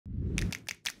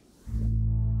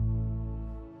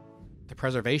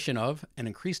preservation of and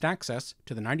increased access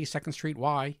to the 92nd Street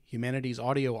Y Humanities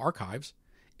Audio Archives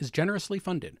is generously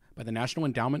funded by the National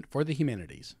Endowment for the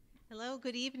Humanities. Hello,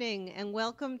 good evening, and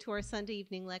welcome to our Sunday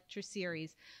evening lecture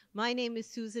series. My name is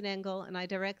Susan Engel, and I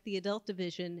direct the Adult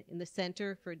Division in the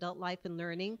Center for Adult Life and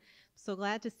Learning. So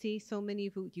glad to see so many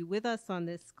of you with us on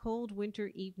this cold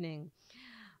winter evening.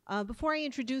 Before I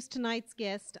introduce tonight's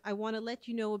guest, I want to let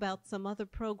you know about some other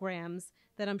programs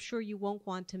that I'm sure you won't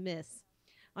want to miss.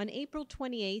 On April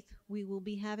 28th, we will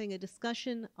be having a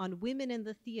discussion on women in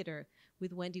the theater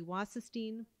with Wendy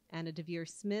Wasserstein, Anna DeVere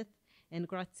Smith, and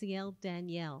Grazielle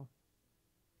Danielle.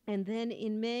 And then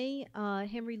in May,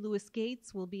 Henry Louis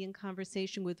Gates will be in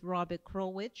conversation with Robert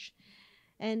Krulwich.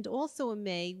 And also in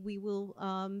May, we will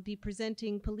be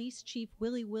presenting Police Chief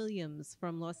Willie Williams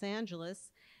from Los Angeles.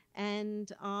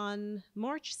 And on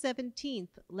March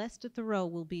 17th, Lester Thoreau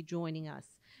will be joining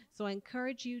us. So I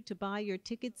encourage you to buy your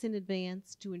tickets in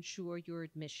advance to ensure your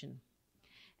admission.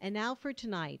 And now for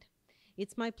tonight.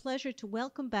 It's my pleasure to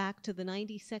welcome back to the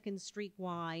 92nd Street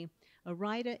Y a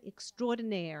writer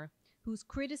extraordinaire whose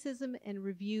criticism and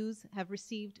reviews have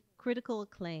received critical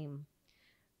acclaim.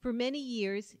 For many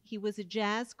years, he was a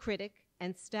jazz critic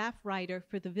and staff writer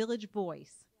for The Village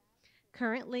Voice.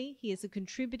 Currently, he is a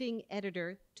contributing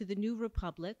editor to The New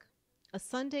Republic, a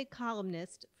Sunday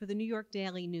columnist for the New York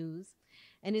Daily News,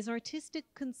 and is artistic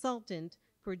consultant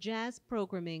for jazz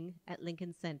programming at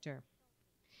Lincoln Center.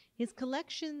 His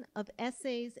collection of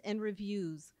essays and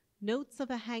reviews, Notes of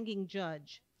a Hanging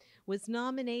Judge, was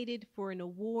nominated for an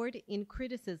award in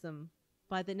criticism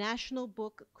by the National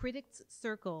Book Critics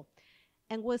Circle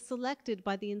and was selected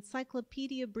by the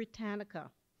Encyclopedia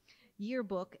Britannica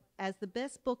yearbook as the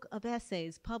best book of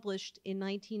essays published in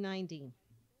 1990.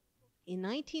 In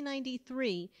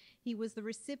 1993, he was the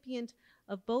recipient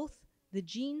of both the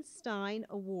Gene Stein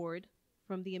Award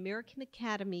from the American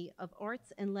Academy of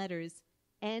Arts and Letters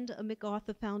and a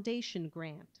MacArthur Foundation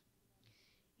grant.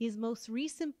 His most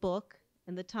recent book,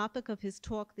 and the topic of his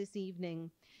talk this evening,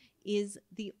 is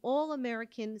The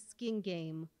All-American Skin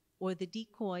Game, or The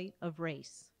Decoy of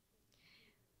Race.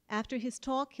 After his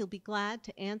talk, he'll be glad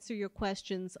to answer your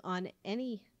questions on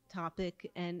any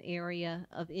topic and area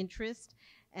of interest.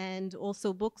 And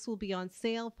also books will be on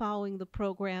sale following the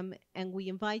program, and we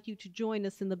invite you to join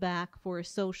us in the back for a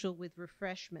social with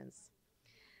refreshments.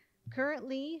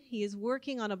 Currently, he is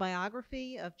working on a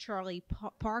biography of Charlie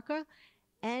Parker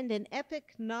and an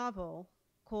epic novel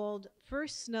called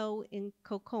First Snow in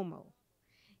Kokomo.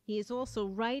 He is also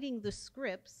writing the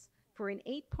scripts for an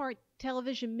 8-part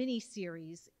television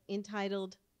miniseries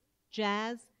entitled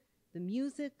Jazz, the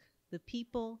Music, the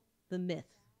People, the Myth.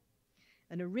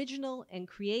 An original and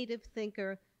creative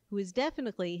thinker who is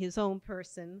definitely his own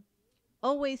person,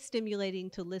 always stimulating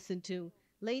to listen to.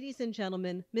 Ladies and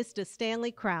gentlemen, Mr.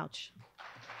 Stanley Crouch.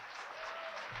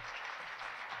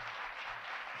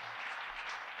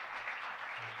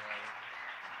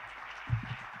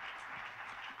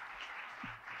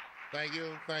 Thank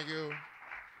you, thank you.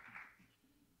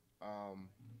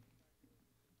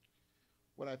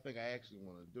 What I think I actually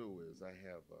want to do is I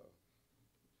have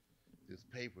this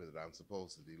paper that I'm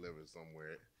supposed to deliver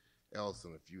somewhere else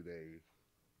in a few days.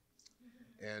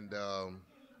 And I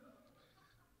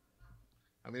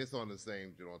mean, it's on the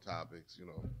same general topics,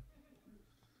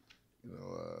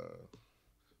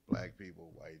 black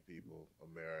people, white people,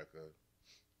 America,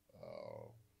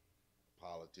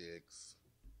 politics,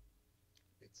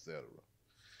 etc.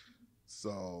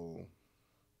 So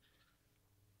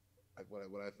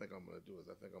what I think I'm going to do is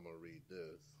I think I'm going to read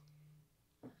this,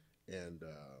 and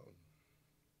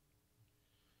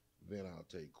then I'll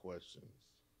take questions.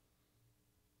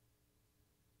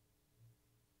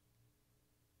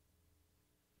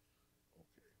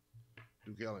 Okay.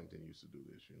 Duke Ellington used to do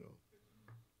this,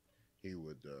 He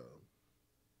would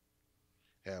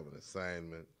have an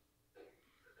assignment,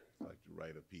 like to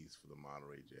write a piece for the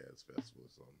Monterey Jazz Festival or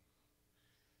something.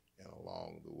 And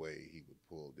along the way, he would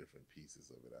pull different pieces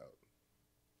of it out,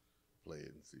 play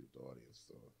it, and see if the audience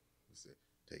saw it. He said,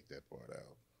 take that part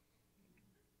out.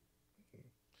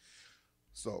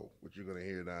 So what you're going to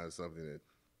hear now is something that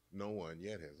no one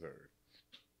yet has heard.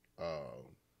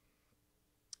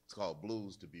 It's called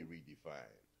Blues to be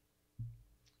Redefined.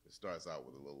 It starts out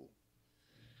with a little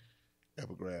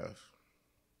epigraph.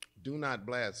 Do not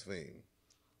blaspheme.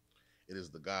 It is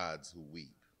the gods who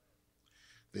weep.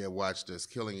 They have watched us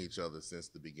killing each other since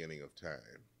the beginning of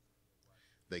time.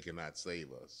 They cannot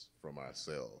save us from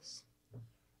ourselves.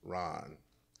 Ron,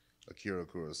 Akira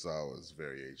Kurosawa's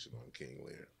variation on King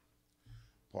Lear.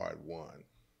 Part 1,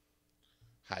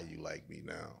 How You Like Me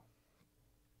Now.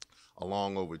 A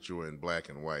long overture in black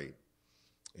and white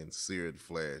and seared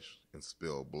flesh and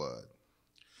spilled blood.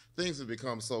 Things have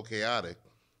become so chaotic,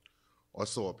 or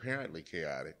so apparently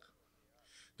chaotic,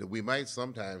 that we might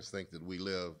sometimes think that we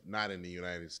live not in the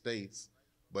United States,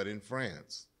 but in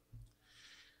France.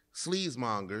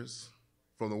 Sleazemongers,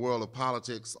 from the world of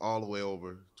politics all the way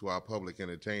over to our public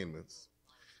entertainments,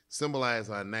 symbolize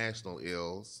our national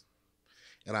ills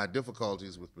and our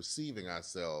difficulties with perceiving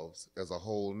ourselves as a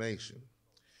whole nation,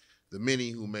 the many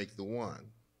who make the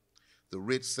one, the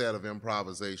rich set of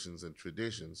improvisations and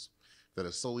traditions that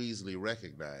are so easily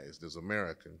recognized as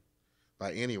American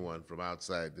by anyone from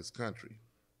outside this country.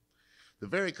 The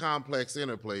very complex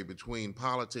interplay between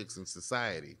politics and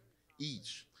society,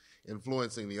 each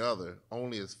influencing the other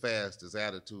only as fast as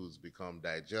attitudes become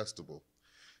digestible,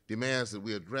 demands that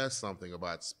we address something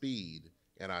about speed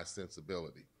and our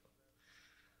sensibility.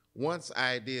 Once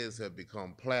ideas have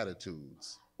become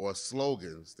platitudes or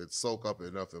slogans that soak up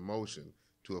enough emotion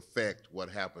to affect what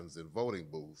happens in voting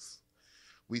booths,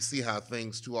 we see how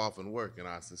things too often work in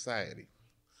our society.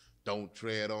 Don't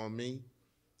tread on me.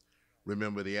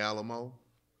 Remember the Alamo.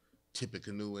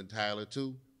 Tippecanoe and Tyler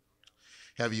too.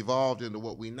 Have evolved into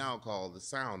what we now call the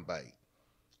soundbite.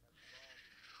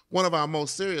 One of our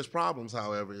most serious problems,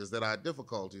 however, is that our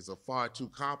difficulties are far too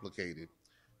complicated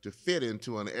to fit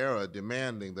into an era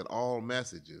demanding that all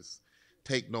messages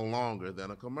take no longer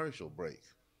than a commercial break.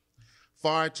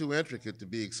 Far too intricate to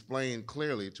be explained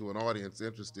clearly to an audience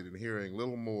interested in hearing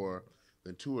little more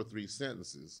than 2 or 3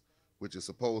 sentences, which is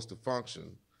supposed to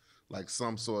function like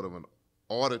some sort of an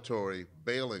auditory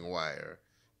bailing wire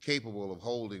capable of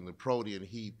holding the protean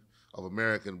heap of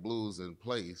American blues in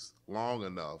place long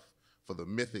enough for the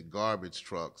mythic garbage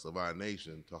trucks of our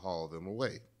nation to haul them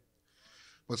away.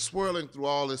 But swirling through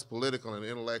all this political and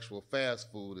intellectual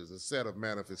fast food is a set of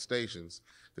manifestations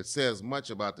that says much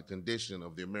about the condition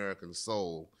of the American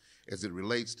soul as it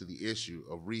relates to the issue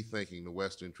of rethinking the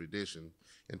Western tradition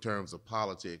in terms of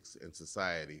politics and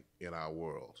society in our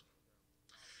world.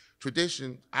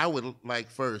 Tradition, I would like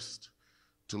first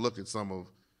to look at some of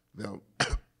them.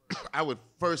 I would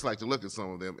first like to look at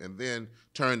some of them and then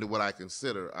turn to what I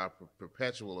consider our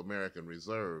perpetual American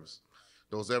reserves,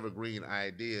 those evergreen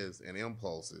ideas and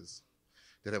impulses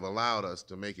that have allowed us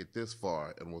to make it this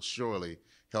far and will surely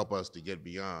help us to get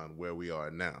beyond where we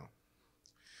are now.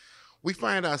 We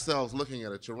find ourselves looking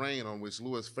at a terrain on which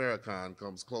Louis Farrakhan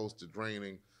comes close to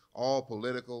draining all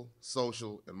political,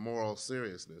 social, and moral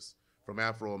seriousness from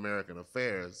Afro-American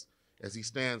affairs as he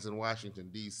stands in Washington,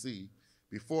 D.C.,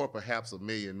 before perhaps 1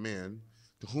 million men,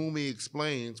 to whom he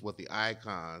explains what the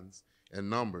icons and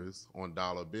numbers on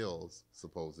dollar bills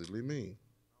supposedly mean.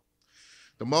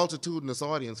 The multitudinous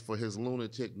audience for his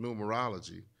lunatic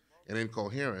numerology and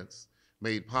incoherence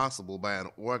made possible by an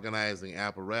organizing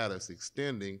apparatus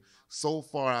extending so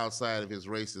far outside of his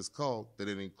racist cult that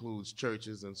it includes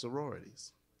churches and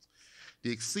sororities.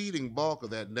 The exceeding bulk of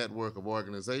that network of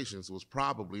organizations was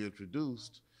probably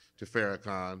introduced to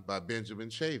Farrakhan by Benjamin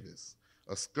Chavis,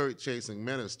 a skirt-chasing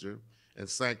minister and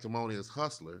sanctimonious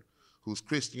hustler whose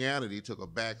Christianity took a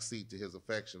backseat to his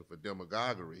affection for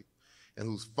demagoguery and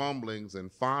whose fumblings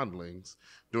and fondlings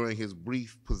during his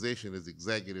brief position as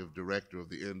executive director of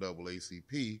the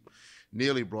NAACP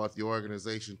nearly brought the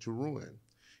organization to ruin,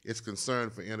 its concern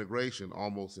for integration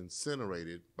almost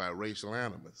incinerated by racial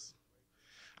animus.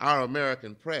 Our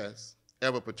American press,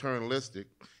 ever paternalistic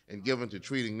and given to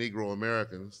treating Negro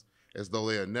Americans as though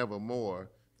they are never more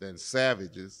than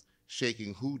savages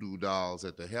shaking hoodoo dolls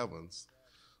at the heavens,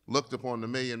 looked upon the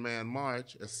Million Man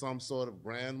March as some sort of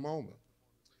grand moment,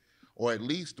 or at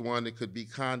least one that could be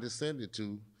condescended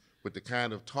to with the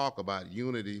kind of talk about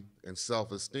unity and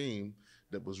self-esteem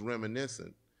that was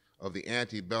reminiscent of the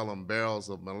antebellum barrels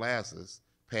of molasses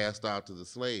passed out to the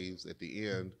slaves at the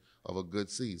end of a good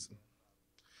season.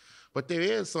 But there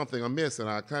is something amiss in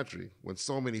our country when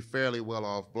so many fairly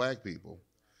well-off black people,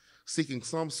 seeking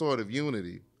some sort of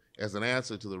unity as an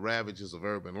answer to the ravages of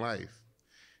urban life,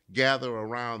 gather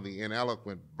around the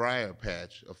ineloquent briar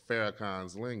patch of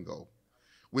Farrakhan's lingo,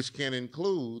 which can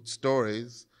include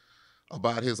stories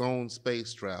about his own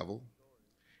space travel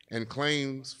and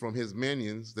claims from his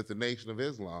minions that the Nation of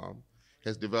Islam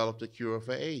has developed a cure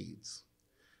for AIDS,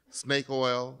 snake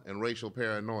oil and racial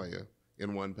paranoia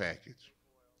in one package.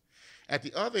 At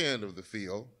the other end of the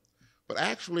field, but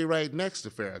actually right next to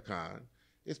Farrakhan,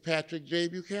 is Patrick J.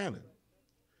 Buchanan,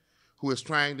 who is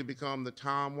trying to become the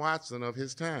Tom Watson of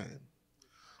his time,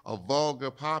 a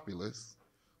vulgar populist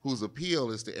whose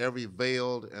appeal is to every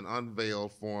veiled and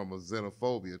unveiled form of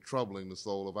xenophobia troubling the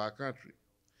soul of our country.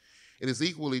 It is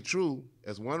equally true,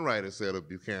 as one writer said of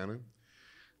Buchanan,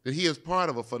 that he is part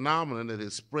of a phenomenon that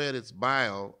has spread its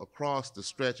bile across the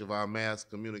stretch of our mass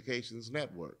communications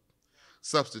network,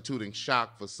 substituting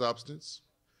shock for substance,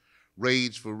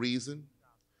 rage for reason,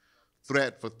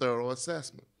 threat for thorough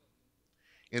assessment.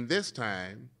 In this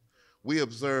time, we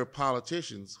observe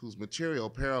politicians whose material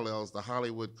parallels the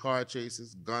Hollywood car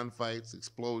chases, gunfights,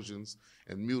 explosions,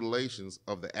 and mutilations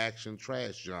of the action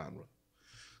trash genre.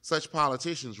 Such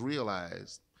politicians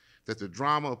realize that the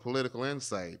drama of political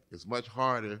insight is much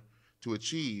harder to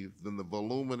achieve than the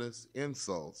voluminous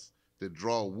insults that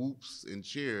draw whoops and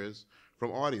cheers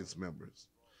from audience members.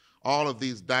 All of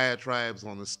these diatribes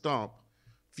on the stump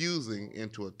fusing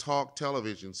into a talk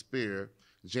television spear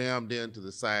jammed into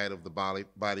the side of the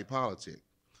body politic,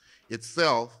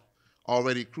 itself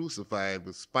already crucified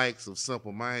with spikes of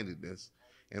simple-mindedness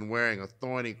and wearing a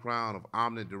thorny crown of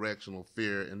omnidirectional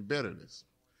fear and bitterness.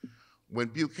 When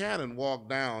Buchanan walked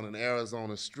down an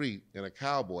Arizona street in a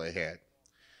cowboy hat,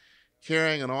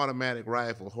 carrying an automatic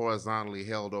rifle horizontally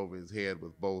held over his head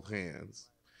with both hands,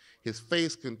 his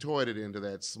face contorted into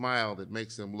that smile that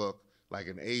makes him look like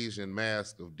an Asian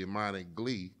mask of demonic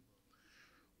glee,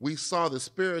 we saw the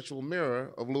spiritual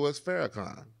mirror of Louis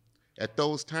Farrakhan at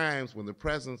those times when the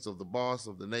presence of the boss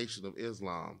of the Nation of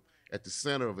Islam at the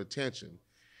center of attention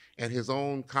and his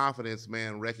own confidence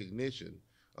man recognition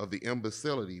of the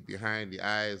imbecility behind the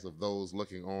eyes of those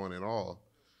looking on in awe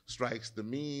strikes the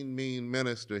mean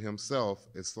minister himself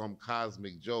as some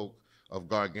cosmic joke of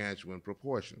gargantuan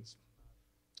proportions.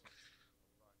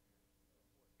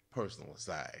 Personal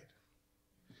aside,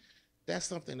 that's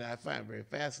something that I find very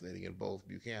fascinating in both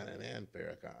Buchanan and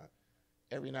Farrakhan.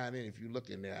 Every now and then, if you look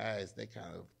in their eyes, they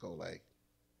kind of go like,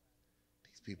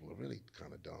 these people are really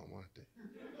kind of dumb, aren't they?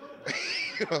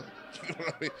 you know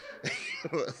what I mean?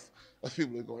 Those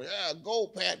people are going, yeah, go,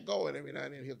 Pat, go. And every now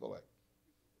and then, he'll go like,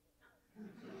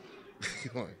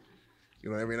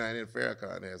 every now and then,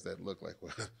 Farrakhan has that look like,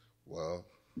 well,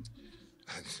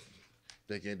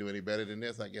 they can't do any better than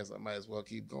this. I guess I might as well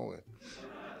keep going.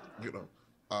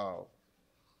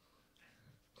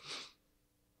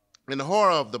 In the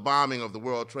horror of the bombing of the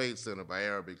World Trade Center by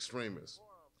Arab extremists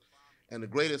and the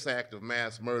greatest act of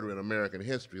mass murder in American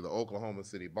history, the Oklahoma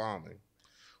City bombing,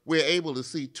 we're able to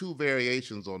see two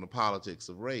variations on the politics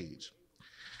of rage.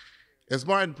 As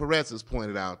Martin Peretz has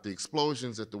pointed out, the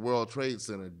explosions at the World Trade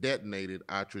Center detonated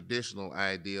our traditional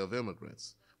idea of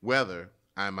immigrants, whether,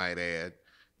 I might add,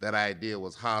 that idea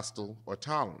was hostile or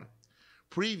tolerant.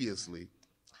 Previously,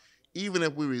 even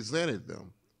if we resented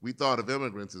them, we thought of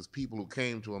immigrants as people who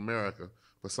came to America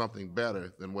for something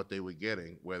better than what they were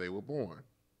getting where they were born.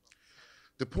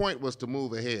 The point was to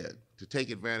move ahead, to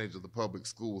take advantage of the public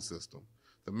school system,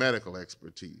 the medical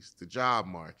expertise, the job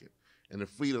market, and the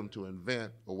freedom to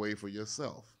invent a way for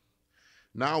yourself.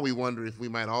 Now we wonder if we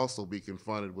might also be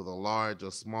confronted with a large or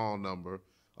small number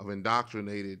of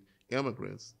indoctrinated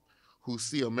immigrants who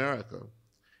see America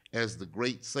as the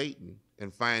great Satan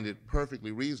and find it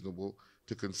perfectly reasonable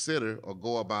to consider or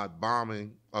go about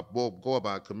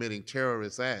committing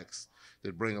terrorist acts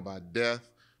that bring about death,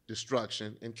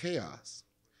 destruction, and chaos.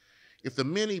 If the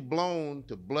many blown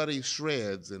to bloody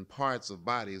shreds and parts of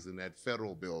bodies in that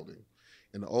federal building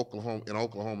in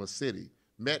Oklahoma City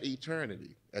met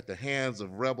eternity at the hands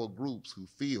of rebel groups who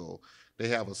feel they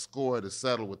have a score to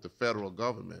settle with the federal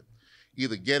government,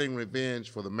 either getting revenge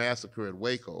for the massacre at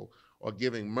Waco or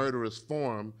giving murderous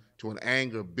form to an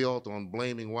anger built on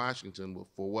blaming Washington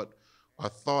for what are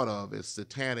thought of as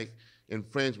satanic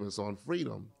infringements on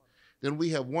freedom, then we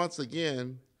have once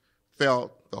again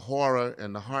felt the horror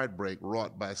and the heartbreak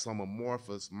wrought by some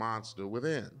amorphous monster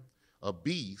within, a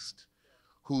beast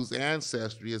whose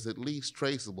ancestry is at least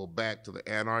traceable back to the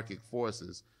anarchic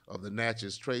forces of the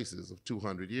Natchez Traces of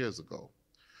 200 years ago,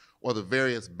 or the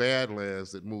various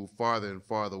badlands that move farther and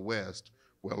farther west,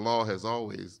 where law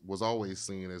was always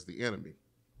seen as the enemy.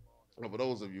 Well, for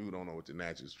those of you who don't know what the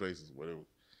Natchez Traces were, it was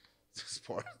this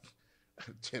part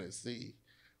of Tennessee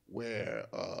where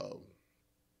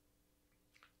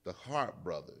the Hart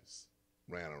brothers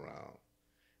ran around,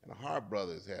 and the Hart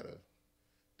brothers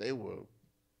they were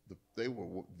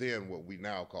then what we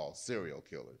now call serial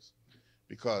killers,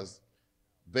 because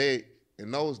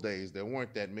in those days there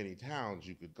weren't that many towns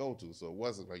you could go to, so it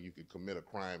wasn't like you could commit a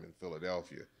crime in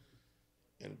Philadelphia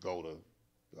and go to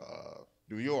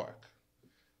New York.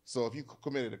 So if you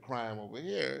committed a crime over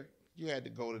here, you had to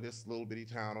go to this little bitty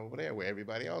town over there where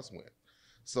everybody else went.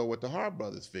 So what the Hart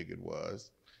brothers figured was,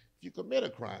 if you commit a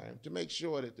crime, to make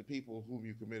sure that the people whom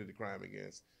you committed the crime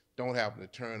against don't happen to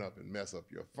turn up and mess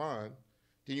up your fun,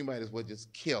 then you might as well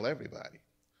just kill everybody.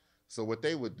 So what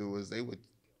they would do is they would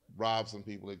rob some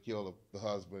people, they'd kill the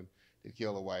husband, they'd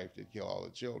kill the wife, they'd kill all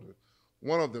the children.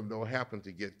 One of them, though, happened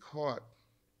to get caught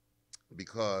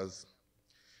because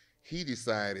he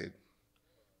decided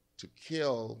to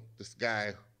kill this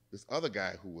other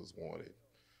guy who was wanted.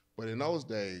 But in those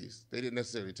days, they didn't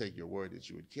necessarily take your word that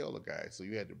you would kill a guy, so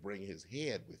you had to bring his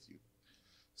head with you.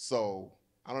 So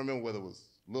I don't remember whether it was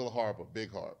Little Harp or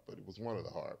Big Harp, but it was one of the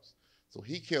harps. So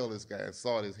he killed this guy and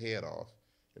sawed his head off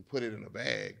and put it in a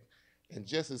bag. And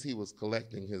just as he was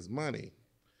collecting his money,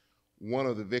 one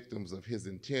of the victims of his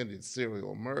intended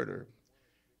serial murder,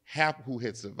 who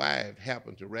had survived,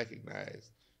 happened to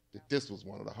recognize that this was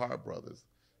one of the Harp brothers.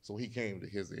 So he came to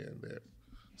his end there.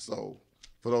 So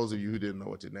for those of you who didn't know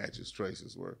what the Natchez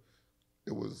Traces were,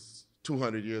 it was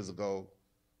 200 years ago.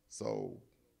 So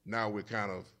now we've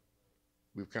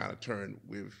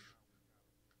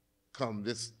come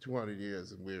this 200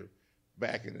 years and we're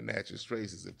back in the Natchez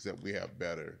Traces, except we have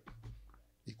better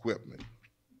equipment.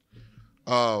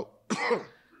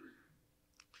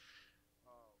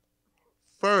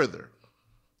 Further,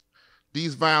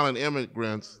 these violent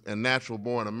immigrants and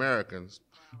natural-born Americans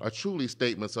are truly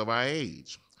statements of our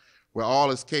age, where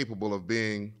all is capable of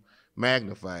being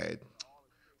magnified.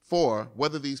 For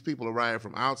whether these people arrive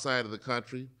from outside of the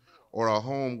country or are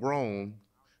homegrown,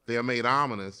 they are made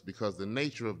ominous because the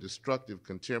nature of destructive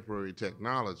contemporary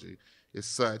technology is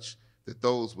such that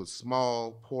those with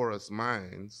small, porous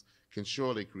minds can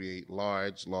surely create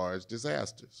large, large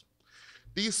disasters.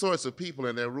 These sorts of people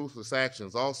and their ruthless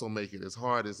actions also make it as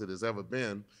hard as it has ever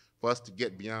been for us to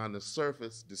get beyond the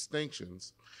surface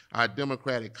distinctions our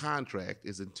democratic contract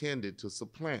is intended to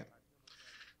supplant.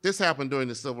 This happened during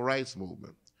the Civil Rights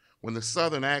Movement, when the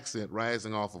Southern accent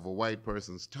rising off of a white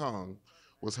person's tongue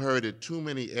was heard at too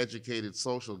many educated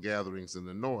social gatherings in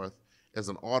the North as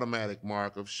an automatic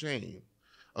mark of shame,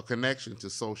 a connection to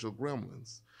social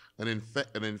gremlins, an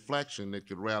inflection that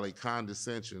could rally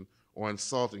condescension or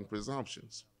insulting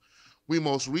presumptions. We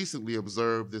most recently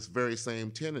observed this very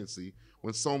same tendency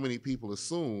when so many people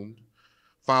assumed,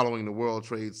 following the World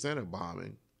Trade Center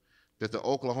bombing, that the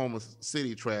Oklahoma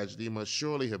City tragedy must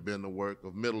surely have been the work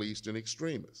of Middle Eastern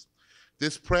extremists.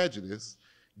 This prejudice,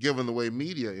 given the way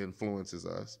media influences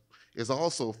us, is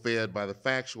also fed by the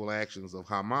factual actions of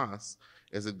Hamas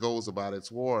as it goes about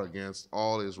its war against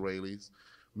all Israelis,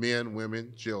 men,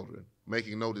 women, children,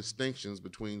 making no distinctions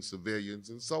between civilians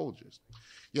and soldiers.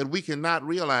 Yet we cannot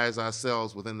realize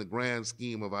ourselves within the grand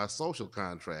scheme of our social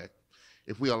contract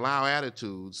if we allow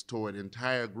attitudes toward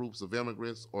entire groups of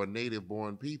immigrants or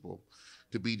native-born people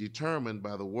to be determined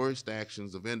by the worst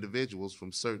actions of individuals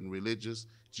from certain religious,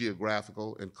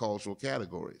 geographical, and cultural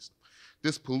categories.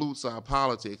 This pollutes our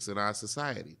politics and our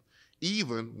society,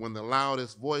 even when the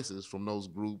loudest voices from those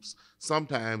groups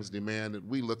sometimes demand that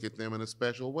we look at them in a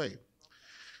special way.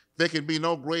 There can be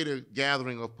no greater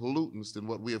gathering of pollutants than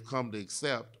what we have come to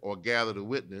accept or gather to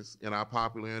witness in our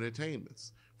popular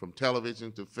entertainments, from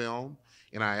television to film,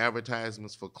 in our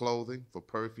advertisements for clothing, for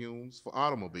perfumes, for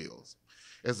automobiles.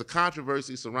 As the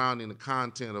controversy surrounding the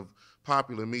content of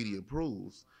popular media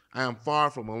proves, I am far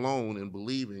from alone in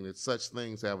believing that such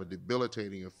things have a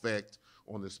debilitating effect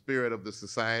on the spirit of the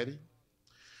society,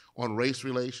 on race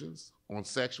relations, on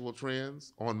sexual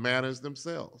trends, on manners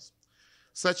themselves.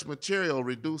 Such material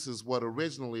reduces what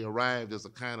originally arrived as a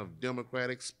kind of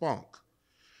democratic spunk,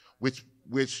 which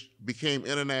became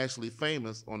internationally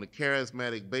famous on the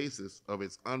charismatic basis of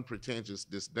its unpretentious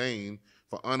disdain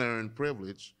for unearned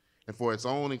privilege and for its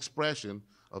own expression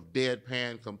of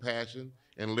deadpan compassion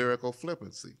and lyrical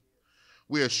flippancy.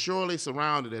 We are surely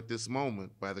surrounded at this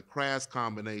moment by the crass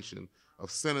combination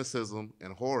of cynicism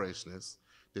and whorishness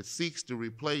that seeks to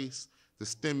replace the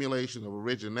stimulation of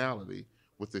originality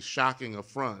with the shocking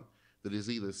affront that is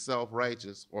either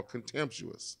self-righteous or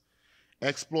contemptuous,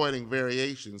 exploiting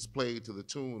variations played to the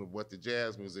tune of what the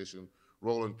jazz musician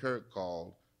Roland Kirk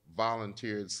called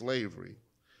volunteered slavery,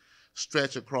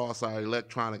 stretch across our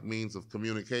electronic means of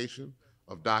communication,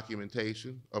 of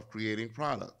documentation, of creating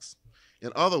products.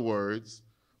 In other words,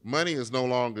 money is no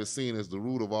longer seen as the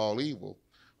root of all evil,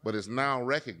 but is now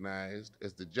recognized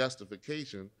as the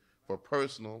justification for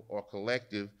personal or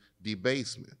collective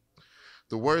debasement.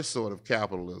 The worst sort of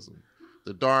capitalism,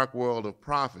 the dark world of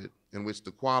profit in which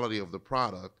the quality of the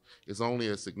product is only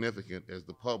as significant as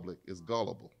the public is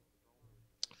gullible.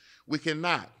 We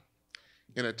cannot,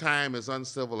 in a time as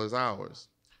uncivil as ours,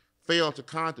 fail to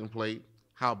contemplate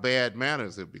how bad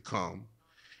manners have become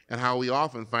and how we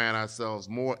often find ourselves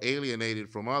more alienated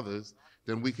from others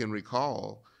than we can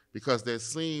recall because there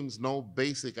seems no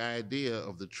basic idea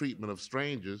of the treatment of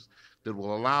strangers that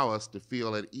will allow us to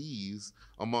feel at ease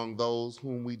among those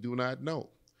whom we do not know.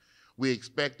 We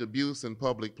expect abuse in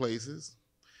public places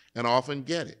and often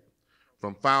get it,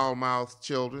 from foul-mouthed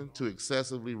children to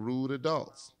excessively rude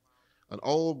adults. An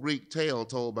old Greek tale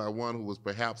told by one who was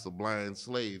perhaps a blind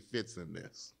slave fits in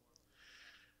this.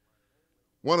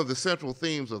 One of the central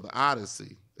themes of the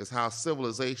Odyssey is how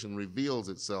civilization reveals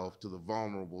itself to the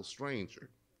vulnerable stranger.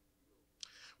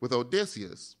 With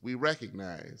Odysseus, we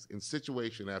recognize in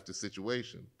situation after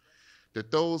situation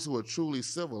that those who are truly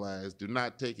civilized do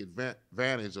not take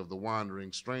advantage of the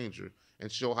wandering stranger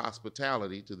and show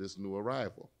hospitality to this new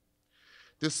arrival.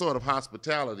 This sort of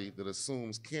hospitality that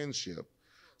assumes kinship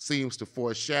seems to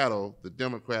foreshadow the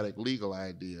democratic legal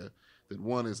idea that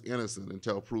one is innocent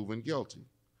until proven guilty.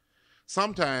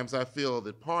 Sometimes I feel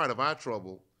that part of our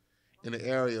trouble in the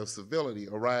area of civility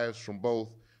arrives from both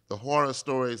the horror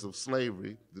stories of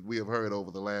slavery that we have heard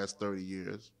over the last 30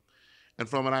 years, and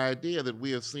from an idea that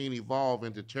we have seen evolve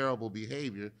into terrible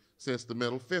behavior since the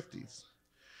middle 50s,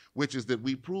 which is that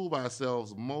we prove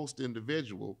ourselves most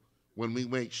individual when we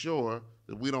make sure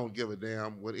that we don't give a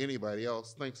damn what anybody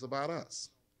else thinks about us.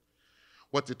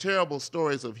 What the terrible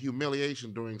stories of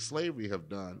humiliation during slavery have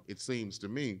done, it seems to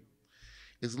me,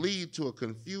 is lead to a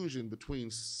confusion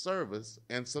between service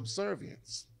and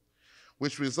subservience,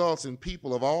 which results in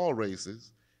people of all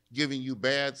races giving you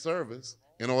bad service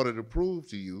in order to prove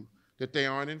to you that they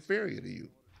aren't inferior to you.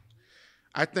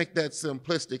 I think that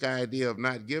simplistic idea of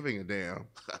not giving a damn,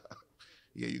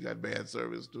 yeah, you got bad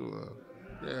service too,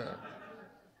 yeah.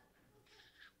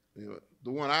 You know,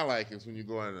 the one I like is when you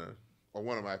go in or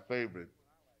one of my favorites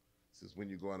is when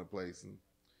you go in a place and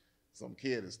some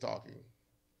kid is talking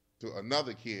to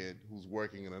another kid who's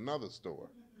working in another store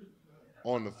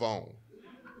on the phone,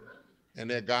 and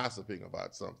they're gossiping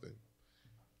about something.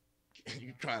 And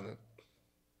you're trying to,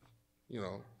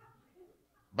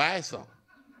 buy something.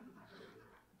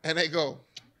 And they go,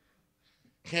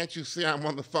 "Can't you see I'm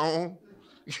on the phone?"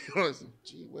 I said,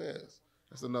 "Gee whiz,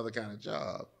 that's another kind of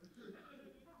job."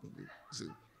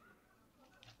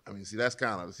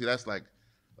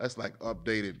 That's like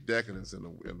updated decadence in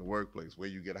the workplace, where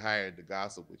you get hired to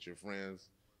gossip with your friends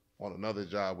on another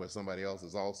job where somebody else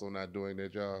is also not doing their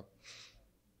job.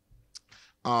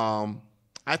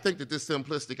 I think that this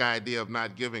simplistic idea of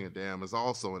not giving a damn is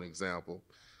also an example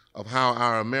of how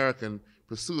our American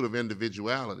pursuit of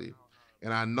individuality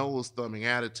and our nose-thumbing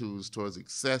attitudes towards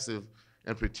excessive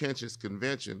and pretentious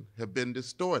convention have been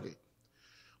distorted.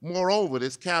 Moreover,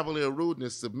 this cavalier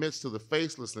rudeness submits to the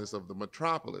facelessness of the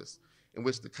metropolis, in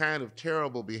which the kind of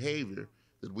terrible behavior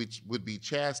that would be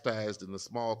chastised in the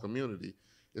small community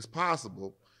is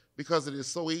possible because it is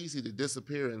so easy to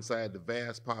disappear inside the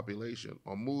vast population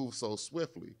or move so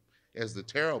swiftly as the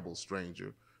terrible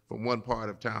stranger from one part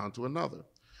of town to another.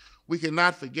 We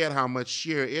cannot forget how much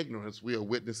sheer ignorance we are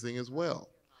witnessing as well.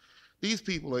 These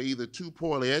people are either too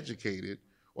poorly educated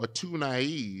or too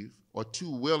naive or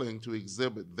too willing to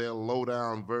exhibit their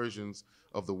low-down versions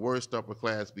of the worst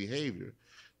upper-class behavior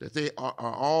that they are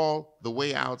all the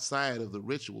way outside of the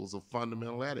rituals of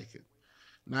fundamental etiquette,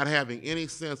 not having any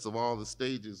sense of all the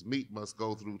stages meat must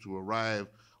go through to arrive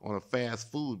on a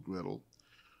fast food griddle,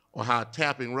 or how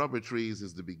tapping rubber trees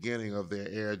is the beginning of their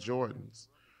Air Jordans,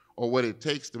 or what it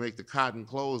takes to make the cotton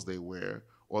clothes they wear,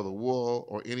 or the wool,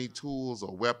 or any tools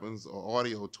or weapons or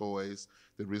audio toys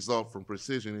that result from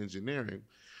precision engineering.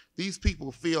 These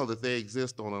people feel that they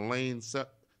exist on a lane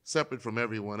separate from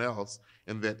everyone else,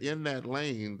 and that in that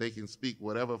lane they can speak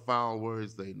whatever foul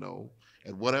words they know,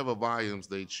 at whatever volumes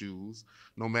they choose,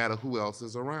 no matter who else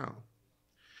is around.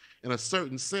 In a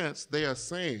certain sense, they are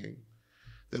saying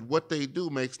that what they do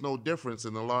makes no difference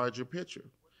in the larger picture,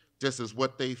 just as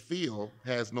what they feel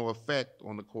has no effect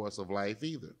on the course of life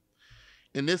either.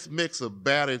 In this mix of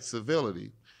battered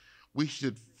civility, we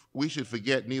should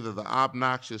forget neither the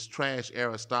obnoxious trash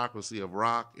aristocracy of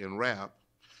rock and rap,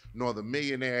 nor the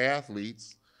millionaire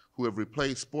athletes who have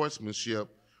replaced sportsmanship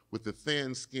with the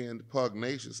thin-skinned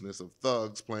pugnaciousness of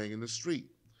thugs playing in the street.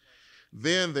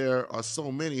 Then there are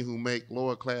so many who make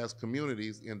lower-class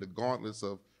communities into gauntlets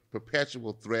of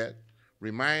perpetual threat,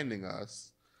 reminding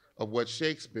us of what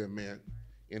Shakespeare meant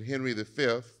in Henry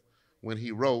V when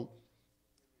he wrote,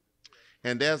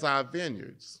 "And as our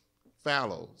vineyards,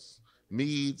 fallows,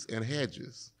 meads, and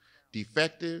hedges,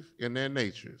 defective in their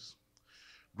natures,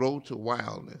 grow to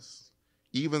wildness,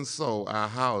 even so our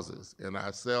houses and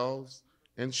ourselves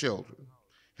and children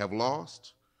have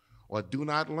lost or do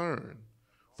not learn,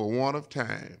 for want of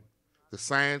time, the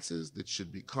sciences that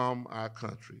should become our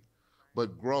country,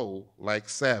 but grow like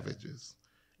savages,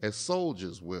 as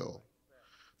soldiers will,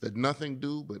 that nothing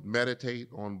do but meditate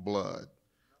on blood,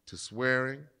 to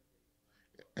swearing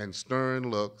and stern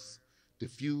looks,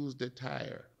 diffused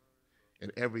attire,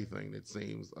 and everything that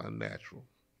seems unnatural."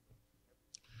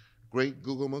 Great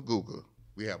Google Magooga,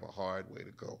 we have a hard way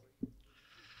to go.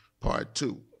 Part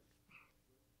 2,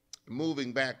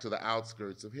 moving back to the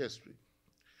outskirts of history.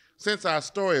 Since our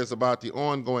story is about the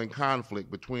ongoing conflict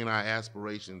between our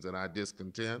aspirations and our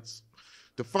discontents,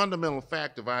 the fundamental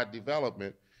fact of our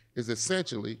development is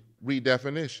essentially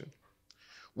redefinition.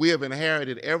 We have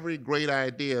inherited every great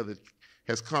idea that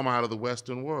has come out of the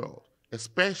Western world,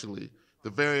 especially the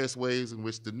various ways in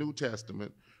which the New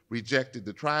Testament rejected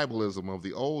the tribalism of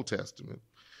the Old Testament,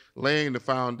 laying the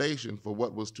foundation for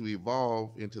what was to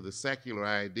evolve into the secular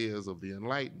ideas of the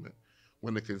Enlightenment,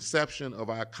 when the conception of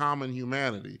our common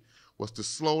humanity was to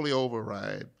slowly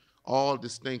override all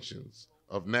distinctions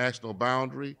of national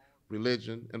boundary,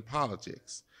 religion, and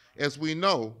politics. As we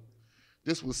know,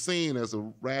 this was seen as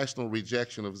a rational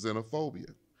rejection of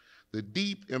xenophobia. The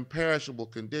deep, imperishable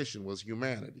condition was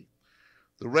humanity.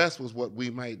 The rest was what we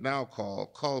might now call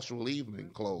cultural evening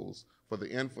clothes for the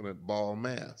infinite ball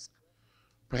mask.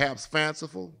 Perhaps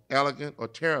fanciful, elegant, or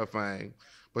terrifying,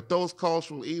 but those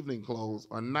cultural evening clothes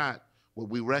are not what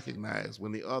we recognize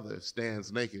when the other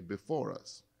stands naked before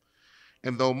us.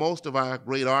 And though most of our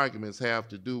great arguments have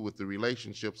to do with the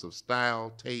relationships of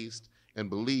style, taste, and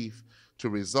belief to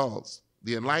results,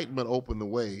 the Enlightenment opened the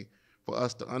way for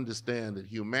us to understand that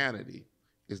humanity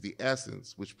is the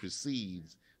essence which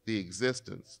precedes the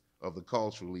existence of the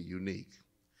culturally unique.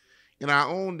 In our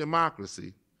own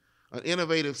democracy, an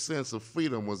innovative sense of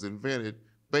freedom was invented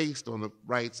based on the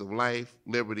rights of life,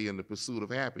 liberty, and the pursuit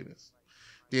of happiness.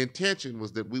 The intention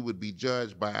was that we would be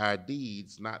judged by our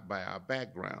deeds, not by our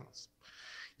backgrounds.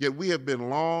 Yet we have been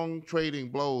long trading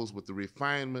blows with the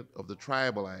refinement of the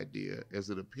tribal idea as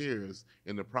it appears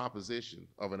in the proposition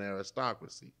of an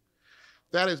aristocracy.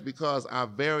 That is because our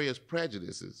various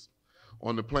prejudices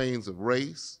on the planes of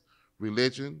race,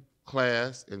 religion,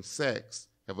 class, and sex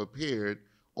have appeared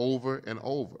over and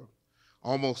over,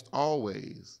 almost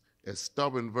always as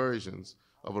stubborn versions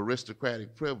of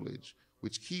aristocratic privilege,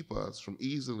 which keep us from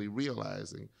easily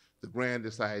realizing the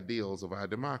grandest ideals of our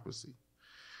democracy.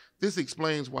 This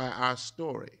explains why our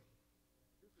story,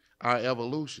 our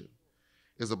evolution,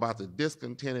 is about the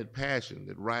discontented passion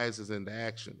that rises into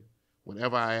action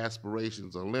whenever our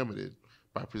aspirations are limited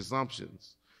by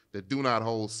presumptions that do not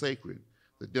hold sacred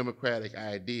the democratic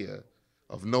idea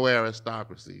of no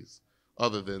aristocracies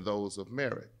other than those of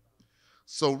merit.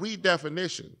 So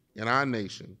redefinition in our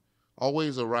nation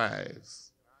always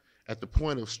arrives at the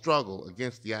point of struggle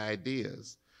against the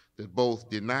ideas that both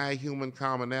deny human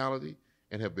commonality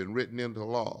and have been written into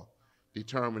law,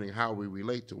 determining how we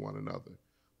relate to one another,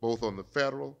 both on the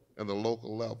federal and the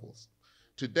local levels.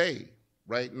 Today,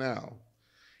 right now,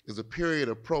 is a period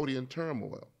of protean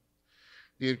turmoil.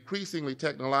 The increasingly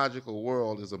technological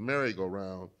world is a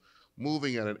merry-go-round,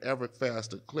 moving at an ever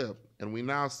faster clip, and we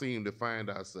now seem to find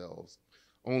ourselves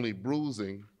only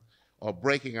bruising or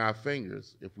breaking our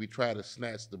fingers if we try to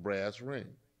snatch the brass ring.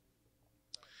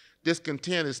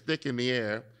 Discontent is thick in the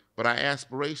air, but our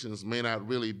aspirations may not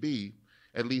really be,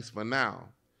 at least for now,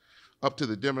 up to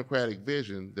the democratic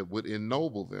vision that would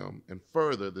ennoble them and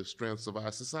further the strengths of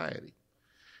our society.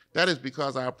 That is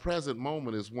because our present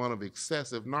moment is one of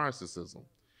excessive narcissism,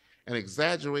 and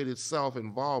exaggerated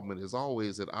self-involvement is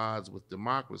always at odds with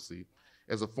democracy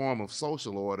as a form of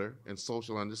social order and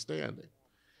social understanding.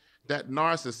 That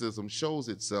narcissism shows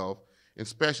itself in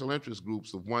special interest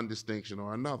groups of one distinction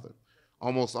or another,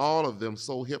 almost all of them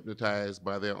so hypnotized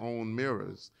by their own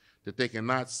mirrors that they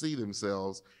cannot see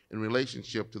themselves in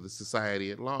relationship to the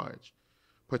society at large,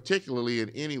 particularly in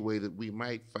any way that we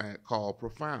might call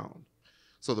profound.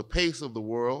 So the pace of the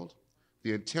world,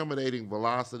 the intimidating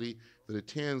velocity that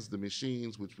attends the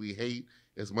machines which we hate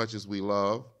as much as we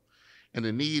love, and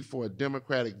the need for a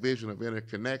democratic vision of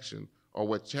interconnection are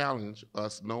what challenge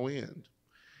us no end.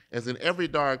 As in every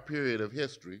dark period of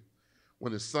history,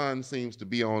 when the sun seems to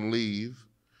be on leave,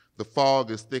 the fog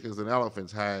is thick as an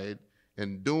elephant's hide,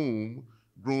 and doom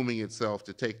grooming itself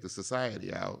to take the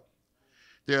society out,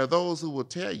 there are those who will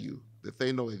tell you that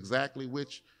they know exactly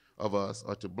which of us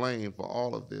are to blame for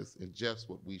all of this and just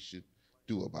what we should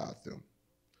do about them.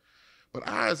 But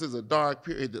ours is a dark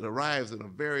period that arrives in a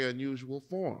very unusual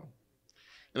form.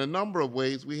 In a number of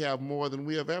ways, we have more than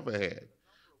we have ever had.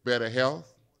 Better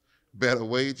health, better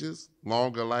wages,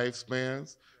 longer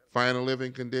lifespans, finer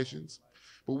living conditions.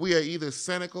 But we are either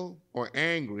cynical or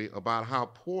angry about how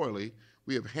poorly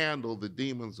we have handled the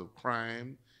demons of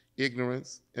crime,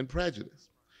 ignorance, and prejudice.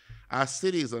 Our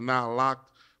cities are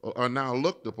now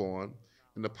looked upon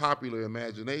in the popular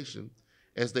imagination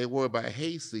as they were by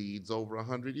hayseeds over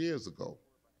 100 years ago.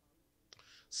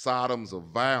 Sodoms of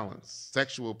violence,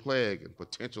 sexual plague, and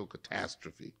potential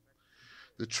catastrophe.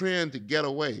 The trend to get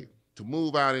away, to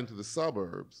move out into the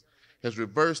suburbs has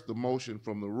reversed the motion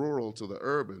from the rural to the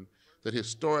urban that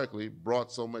historically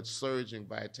brought so much surging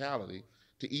vitality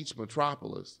to each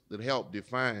metropolis that helped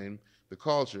define the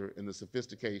culture and the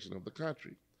sophistication of the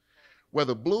country. Where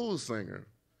the blues singer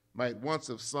might once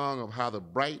have sung of how the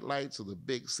bright lights of the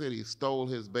big city stole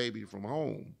his baby from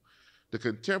home, the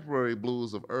contemporary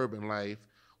blues of urban life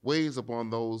weighs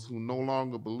upon those who no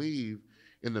longer believe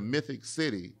in the mythic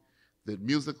city that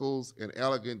musicals and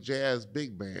elegant jazz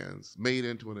big bands made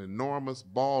into an enormous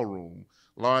ballroom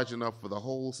large enough for the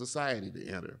whole society to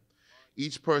enter,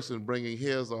 each person bringing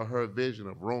his or her vision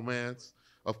of romance,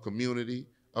 of community,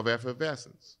 of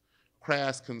effervescence.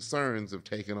 Crass concerns have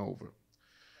taken over.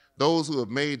 Those who have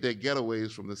made their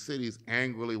getaways from the cities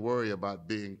angrily worry about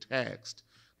being taxed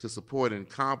to support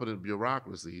incompetent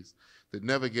bureaucracies that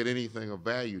never get anything of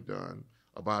value done,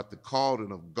 about the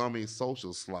cauldron of gummy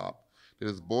social slop that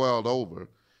is boiled over,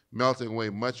 melting away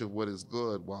much of what is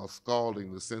good while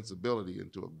scalding the sensibility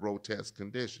into a grotesque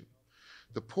condition.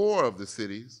 The poor of the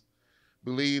cities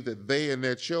believe that they and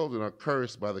their children are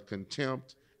cursed by the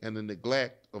contempt and the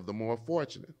neglect of the more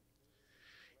fortunate.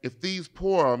 If these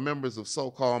poor are members of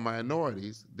so-called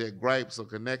minorities, their gripes are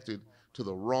connected to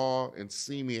the raw and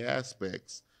seamy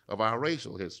aspects of our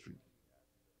racial history.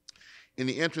 In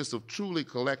the interest of truly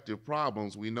collective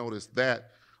problems, we notice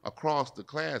that across the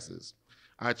classes,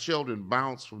 our children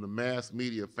bounce from the mass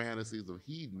media fantasies of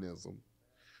hedonism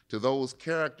to those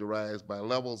characterized by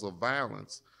levels of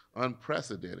violence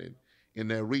unprecedented in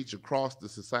their reach across the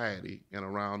society and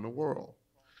around the world.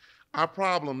 Our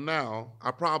problems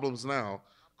now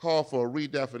call for a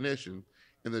redefinition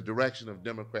in the direction of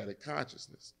democratic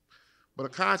consciousness, but a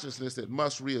consciousness that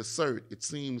must reassert, it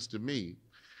seems to me,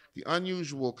 the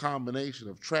unusual combination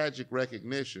of tragic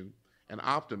recognition and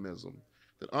optimism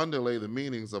that underlay the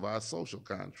meanings of our social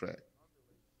contract.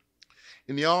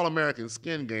 In the All-American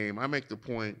Skin Game, I make the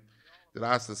point that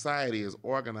our society is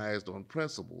organized on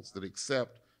principles that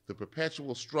accept the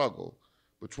perpetual struggle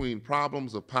between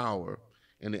problems of power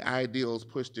and the ideals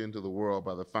pushed into the world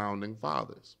by the founding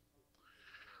fathers.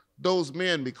 Those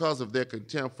men, because of their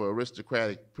contempt for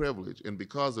aristocratic privilege and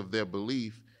because of their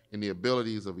belief in the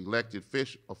abilities of elected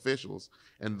officials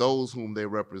and those whom they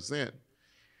represent,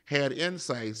 had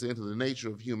insights into the nature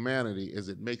of humanity as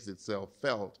it makes itself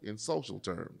felt in social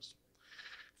terms.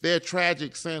 Their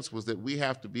tragic sense was that we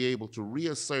have to be able to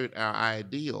reassert our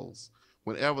ideals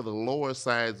whenever the lower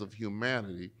sides of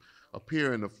humanity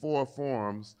appear in the four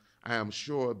forms I am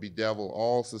sure bedevil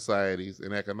all societies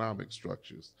and economic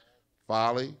structures: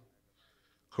 folly,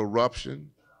 corruption,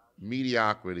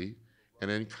 mediocrity, and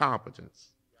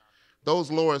incompetence.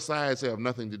 Those lower sides have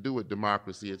nothing to do with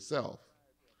democracy itself.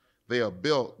 They are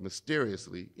built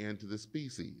mysteriously into the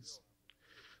species.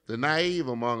 The naive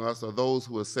among us are those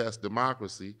who assess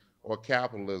democracy or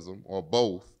capitalism or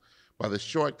both by the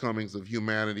shortcomings of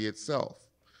humanity itself,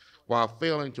 while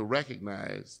failing to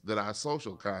recognize that our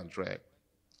social contract,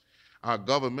 our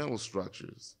governmental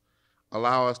structures,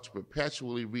 allow us to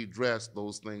perpetually redress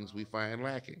those things we find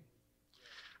lacking.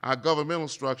 Our governmental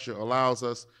structure allows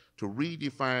us to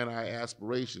redefine our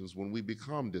aspirations when we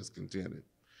become discontented,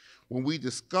 when we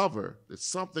discover that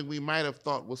something we might have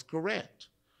thought was correct,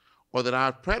 or that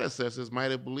our predecessors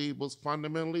might have believed was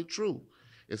fundamentally true,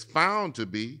 is found to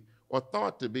be or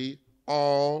thought to be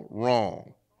all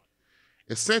wrong.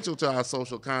 Essential to our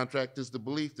social contract is the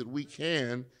belief that we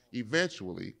can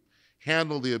eventually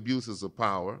handle the abuses of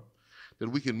power, that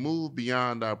we can move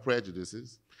beyond our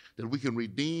prejudices, that we can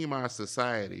redeem our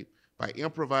society by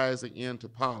improvising into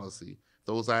policy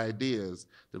those ideas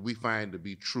that we find to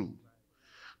be true,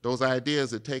 those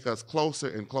ideas that take us closer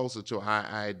and closer to our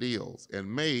ideals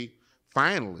and may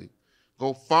finally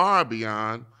go far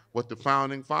beyond what the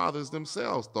founding fathers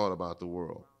themselves thought about the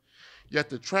world. Yet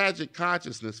the tragic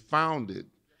consciousness founded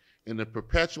in the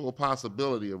perpetual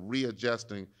possibility of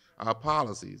readjusting our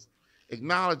policies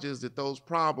acknowledges that those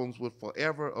problems would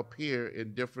forever appear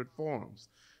in different forms,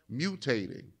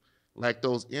 mutating like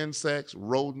those insects,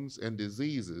 rodents, and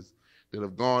diseases that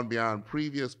have gone beyond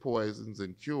previous poisons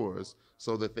and cures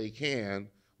so that they can,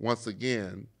 once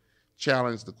again,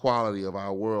 challenge the quality of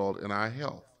our world and our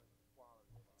health.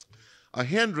 A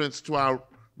hindrance to our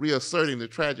reasserting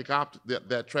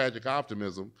that tragic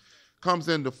optimism comes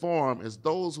into form as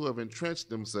those who have entrenched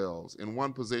themselves in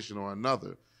one position or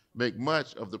another make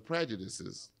much of the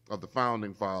prejudices of the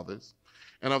founding fathers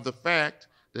and of the fact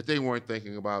that they weren't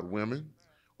thinking about women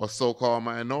or so-called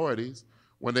minorities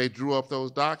when they drew up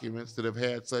those documents that have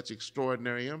had such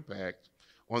extraordinary impact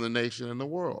on the nation and the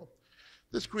world.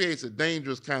 This creates a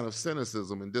dangerous kind of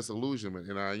cynicism and disillusionment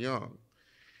in our young.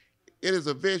 It is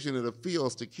a vision that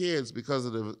appeals to kids because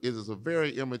it is a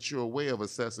very immature way of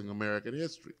assessing American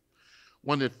history,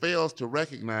 one that fails to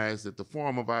recognize that the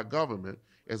form of our government,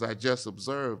 as I just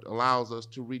observed, allows us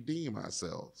to redeem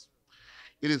ourselves.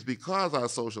 It is because our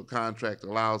social contract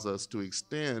allows us to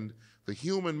extend the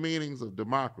human meanings of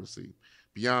democracy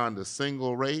beyond a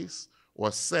single race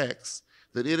or sex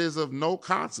that it is of no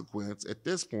consequence at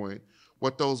this point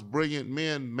what those brilliant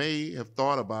men may have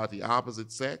thought about the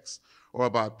opposite sex or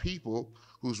about people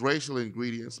whose racial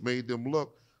ingredients made them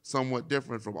look somewhat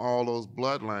different from all those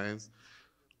bloodlines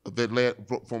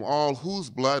from all whose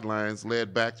bloodlines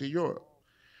led back to Europe.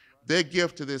 Their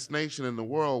gift to this nation and the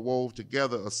world wove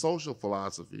together a social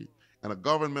philosophy and a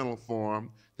governmental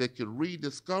form that could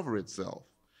rediscover itself,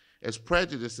 as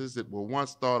prejudices that were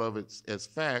once thought of as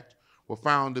fact were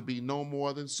found to be no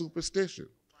more than superstition,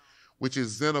 which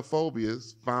is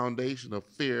xenophobia's foundation of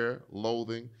fear,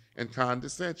 loathing, and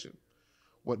condescension.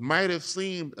 What might have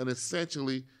seemed an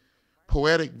essentially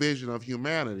poetic vision of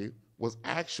humanity was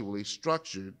actually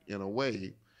structured in a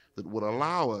way that would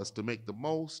allow us to make the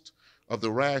most of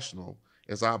the rational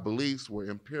as our beliefs were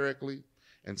empirically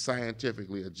and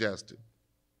scientifically adjusted.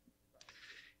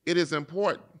 It is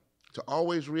important to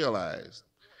always realize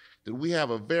that we have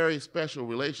a very special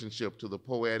relationship to the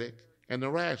poetic and the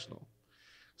rational,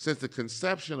 since the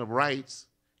conception of rights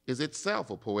is itself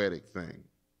a poetic thing.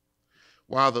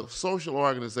 While the social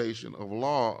organization of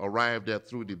law arrived at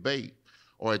through debate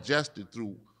or adjusted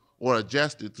through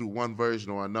one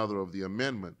version or another of the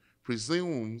amendment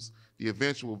presumes the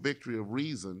eventual victory of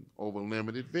reason over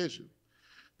limited vision.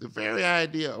 The very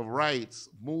idea of rights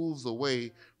moves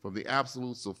away from the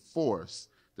absolutes of force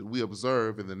that we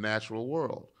observe in the natural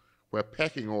world, where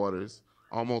pecking orders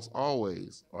almost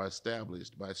always are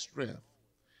established by strength.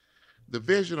 The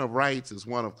vision of rights is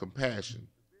one of compassion,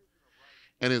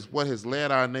 and is what has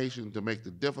led our nation to make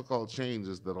the difficult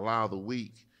changes that allow the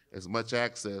weak as much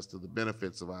access to the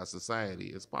benefits of our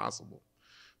society as possible.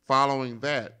 Following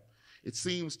that, it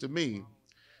seems to me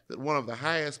that one of the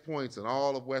highest points in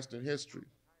all of Western history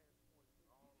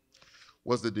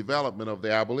was the development of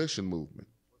the abolition movement,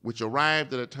 which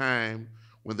arrived at a time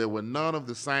when there were none of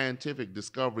the scientific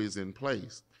discoveries in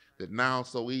place that now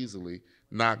so easily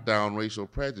knock down racial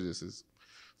prejudices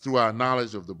through our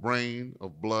knowledge of the brain,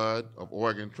 of blood, of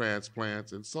organ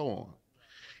transplants, and so on.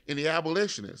 In the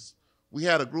abolitionists, we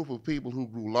had a group of people who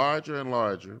grew larger and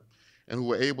larger and who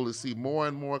were able to see more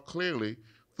and more clearly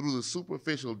through the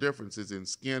superficial differences in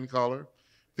skin color,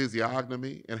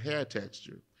 physiognomy, and hair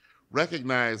texture,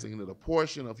 recognizing that a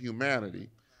portion of humanity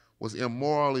was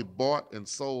immorally bought and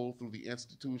sold through the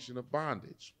institution of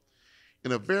bondage.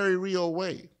 In a very real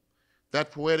way,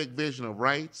 that poetic vision of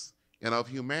rights and of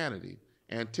humanity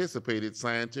anticipated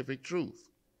scientific truth.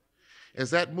 As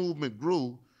that movement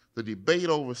grew, the debate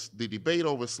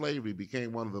over slavery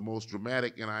became one of the most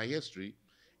dramatic in our history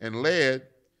and led,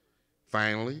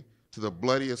 finally, to the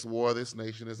bloodiest war this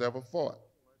nation has ever fought.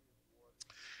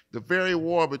 The very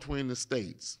war between the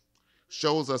states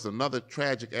shows us another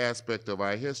tragic aspect of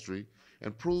our history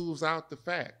and proves out the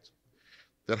fact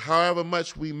that however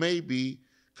much we may be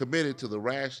committed to the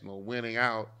rational winning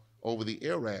out over the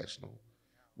irrational,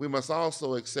 we must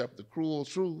also accept the cruel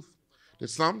truth that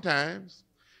sometimes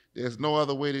there's no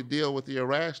other way to deal with the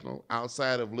irrational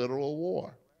outside of literal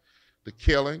war, the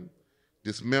killing,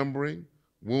 dismembering,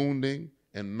 wounding,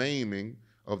 and maiming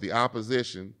of the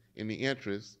opposition in the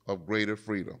interest of greater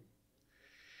freedom.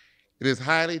 It is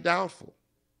highly doubtful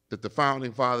that the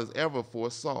Founding Fathers ever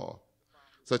foresaw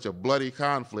such a bloody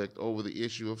conflict over the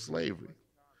issue of slavery.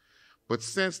 But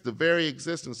since the very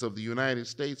existence of the United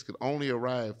States could only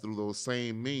arrive through those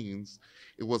same means,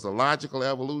 it was a logical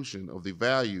evolution of the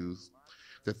values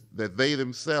that they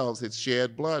themselves had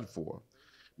shed blood for.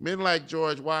 Men like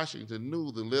George Washington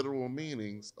knew the literal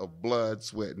meanings of blood,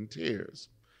 sweat, and tears.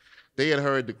 They had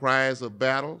heard the cries of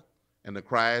battle and the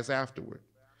cries afterward.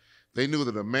 They knew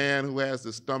that a man who has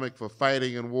the stomach for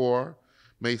fighting in war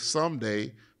may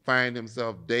someday find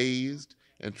himself dazed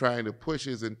and trying to push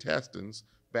his intestines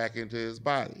back into his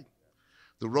body.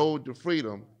 The road to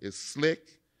freedom is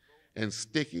slick and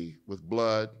sticky with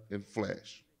blood and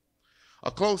flesh.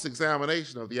 A close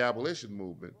examination of the abolition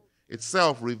movement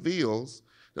itself reveals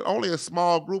that only a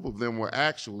small group of them were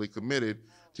actually committed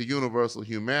to universal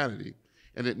humanity,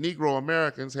 and that Negro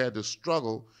Americans had to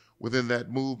struggle within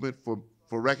that movement for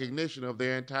recognition of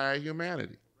their entire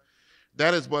humanity.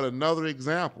 That is but another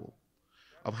example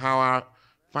of how our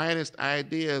finest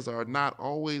ideas are not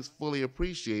always fully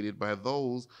appreciated by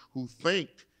those who think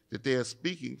that they are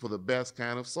speaking for the best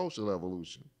kind of social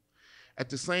evolution. At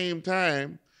the same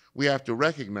time, we have to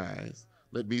recognize,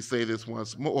 let me say this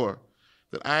once more,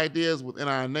 that ideas within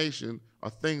our nation are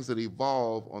things that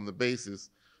evolve on the basis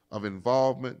of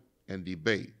involvement and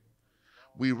debate.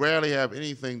 We rarely have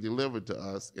anything delivered to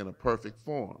us in a perfect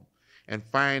form and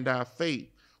find our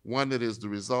fate one that is the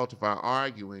result of our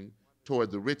arguing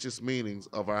toward the richest meanings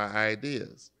of our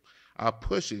ideas, our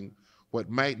pushing what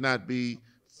might not be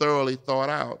thoroughly thought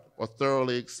out or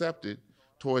thoroughly accepted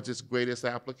towards its greatest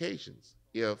applications,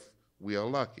 if we are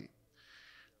lucky.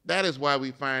 That is why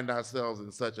we find ourselves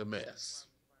in such a mess.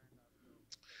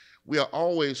 We are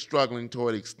always struggling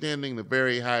toward extending the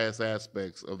very highest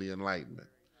aspects of the Enlightenment.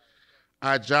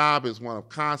 Our job is one of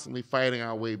constantly fighting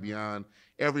our way beyond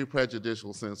every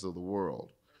prejudicial sense of the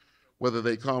world, whether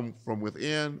they come from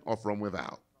within or from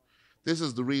without. This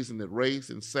is the reason that race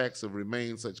and sex have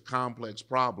remained such complex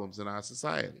problems in our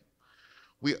society.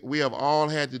 We have all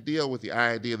had to deal with the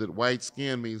idea that white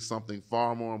skin means something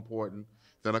far more important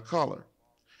than a color.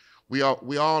 We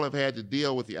all have had to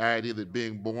deal with the idea that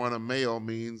being born a male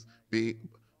means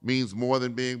more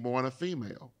than being born a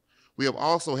female. We have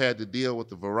also had to deal with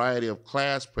the variety of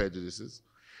class prejudices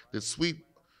that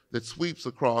sweeps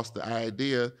across the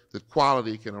idea that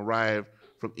quality can arrive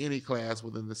from any class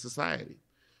within the society.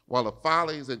 While the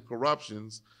follies and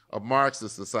corruptions of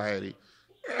Marxist society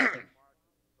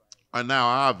are now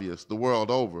obvious the world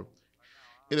over,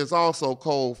 it is also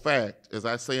cold fact, as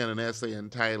I say in an essay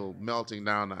entitled Melting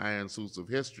Down the Iron Suits of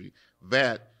History,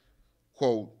 that,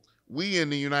 quote, we in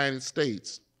the United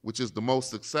States, which is the most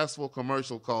successful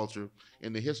commercial culture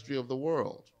in the history of the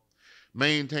world,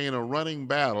 maintain a running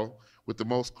battle with the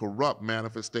most corrupt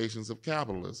manifestations of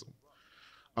capitalism.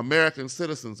 American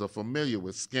citizens are familiar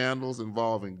with scandals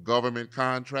involving government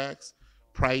contracts,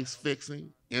 price fixing,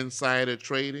 insider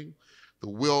trading, the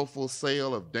willful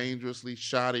sale of dangerously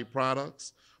shoddy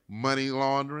products, money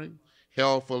laundering,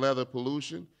 hell for leather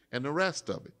pollution, and the rest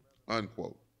of it,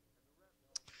 unquote.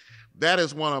 That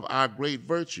is one of our great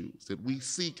virtues, that we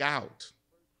seek out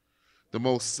the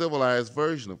most civilized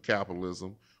version of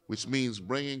capitalism, which means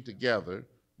bringing together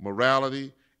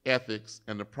morality, ethics,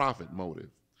 and the profit motive.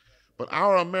 But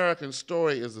our American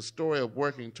story is a story of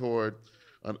working toward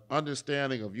an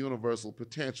understanding of universal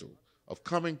potential, of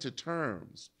coming to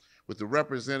terms with the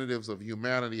representatives of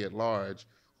humanity at large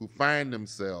who find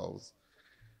themselves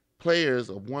players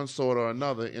of one sort or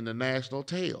another in the national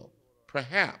tale,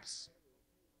 perhaps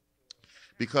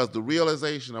because the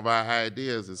realization of our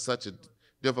ideas is such a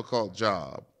difficult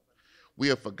job, we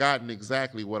have forgotten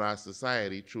exactly what our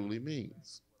society truly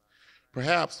means.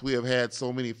 Perhaps we have had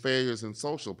so many failures in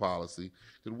social policy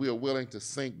that we are willing to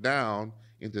sink down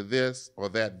into this or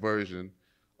that version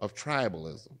of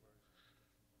tribalism.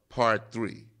 Part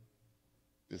 3.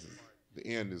 The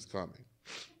end is coming.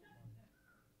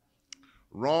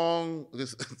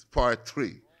 This is part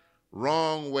 3.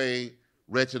 Wrong way,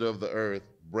 wretched of the earth,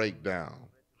 break down.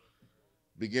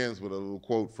 Begins with a little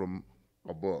quote from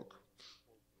a book.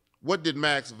 What did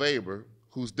Max Weber,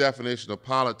 whose definition of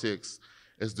politics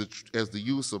as the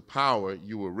use of power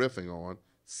you were riffing on,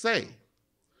 say?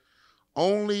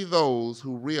 Only those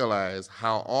who realize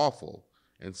how awful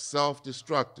and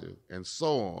self-destructive and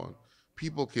so on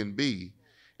people can be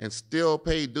and still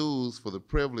pay dues for the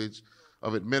privilege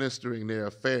of administering their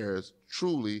affairs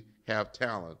truly have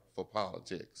talent for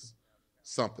politics.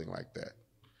 Something like that.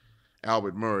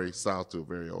 Albert Murray, South to a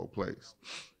Very Old Place.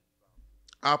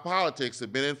 Our politics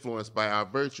have been influenced by our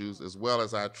virtues as well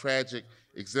as our tragic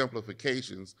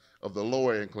exemplifications of the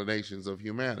lower inclinations of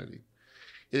humanity.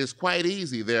 It is quite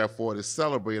easy, therefore, to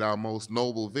celebrate our most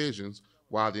noble visions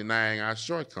while denying our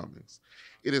shortcomings.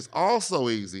 It is also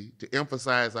easy to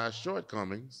emphasize our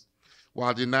shortcomings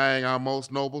while denying our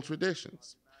most noble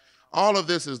traditions. All of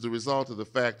this is the result of the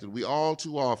fact that we all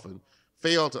too often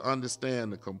fail to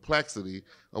understand the complexity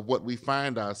of what we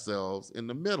find ourselves in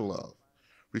the middle of,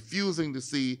 refusing to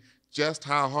see just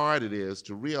how hard it is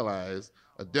to realize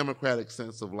a democratic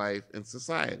sense of life in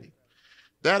society.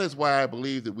 That is why I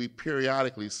believe that we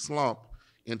periodically slump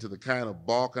into the kind of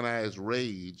balkanized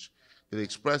rage that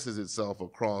expresses itself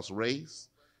across race,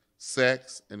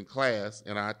 sex, and class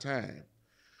in our time.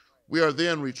 We are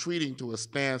then retreating to a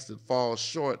stance that falls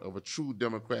short of a true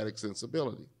democratic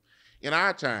sensibility. In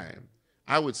our time,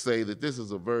 I would say that this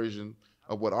is a version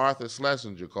of what Arthur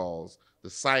Schlesinger calls the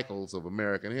cycles of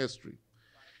American history.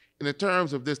 In the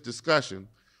terms of this discussion,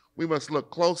 we must look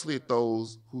closely at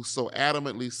those who so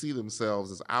adamantly see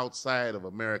themselves as outside of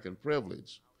American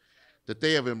privilege, that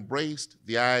they have embraced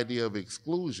the idea of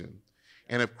exclusion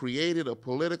and have created a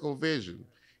political vision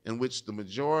in which the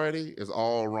majority is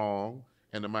all wrong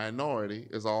and the minority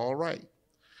is all right.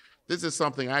 This is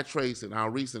something I trace in our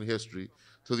recent history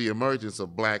to the emergence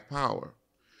of Black power,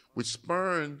 which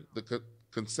spurned the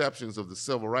conceptions of the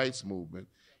civil rights movement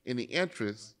in the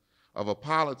interest of a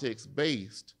politics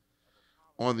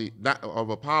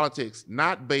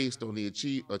not based on the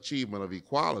achievement of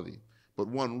equality, but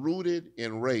one rooted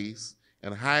in race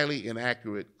and highly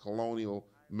inaccurate colonial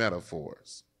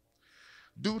metaphors.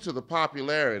 Due to the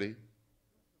popularity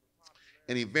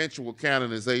and eventual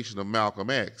canonization of Malcolm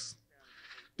X,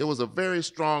 there was a very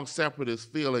strong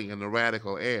separatist feeling in the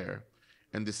radical air,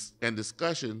 and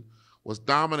discussion was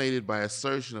dominated by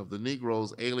assertion of the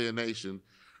Negro's alienation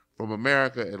from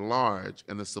America at large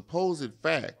and the supposed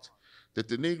fact that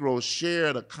the Negroes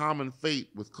shared a common fate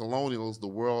with colonials the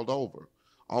world over,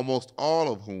 almost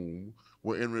all of whom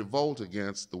were in revolt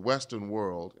against the Western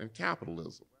world and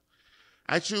capitalism.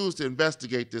 I choose to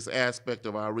investigate this aspect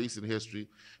of our recent history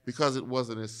because it was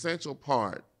an essential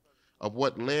part of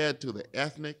what led to the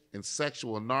ethnic and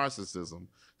sexual narcissism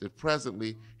that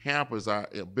presently hampers our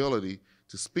ability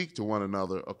to speak to one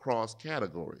another across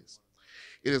categories.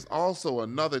 It is also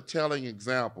another telling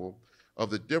example of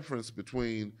the difference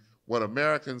between what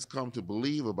Americans come to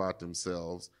believe about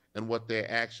themselves and what their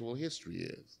actual history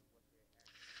is.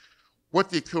 What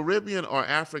the Caribbean or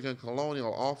African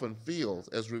colonial often feels,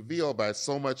 as revealed by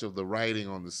so much of the writing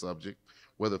on the subject,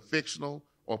 whether fictional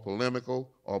or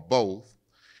polemical or both,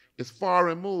 is far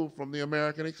removed from the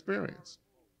American experience.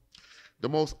 The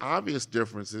most obvious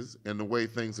differences in the way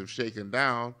things have shaken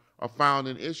down are found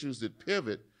in issues that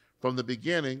pivot from the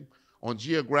beginning on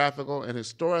geographical and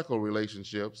historical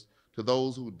relationships to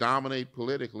those who dominate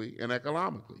politically and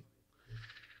economically.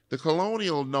 The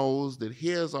colonial knows that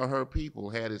his or her people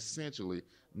had essentially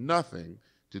nothing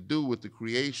to do with the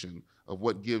creation of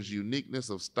what gives uniqueness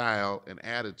of style and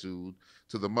attitude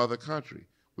to the mother country,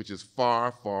 which is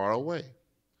far, far away.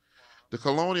 The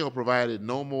colonial provided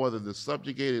no more than the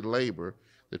subjugated labor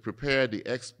that prepared the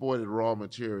exported raw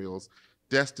materials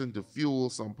destined to fuel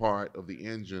some part of the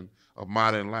engine of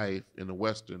modern life in the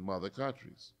Western mother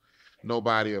countries. No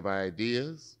body of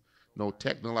ideas, no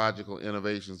technological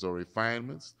innovations or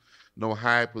refinements, no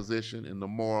high position in the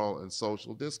moral and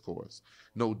social discourse,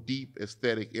 no deep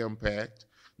aesthetic impact,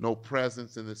 no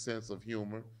presence in the sense of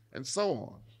humor, and so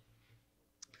on.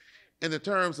 In the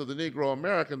terms of the Negro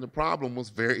American, the problem was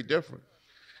very different.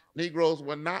 Negroes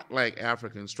were not like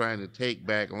Africans trying to take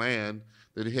back land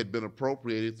that had been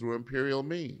appropriated through imperial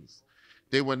means.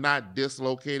 They were not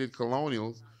dislocated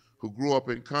colonials who grew up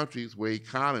in countries where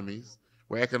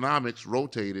economics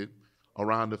rotated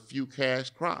around a few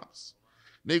cash crops.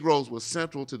 Negroes were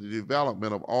central to the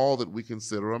development of all that we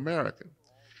consider American.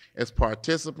 As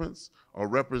participants or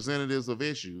representatives of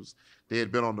issues, they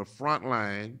had been on the front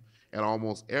line at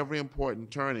almost every important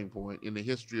turning point in the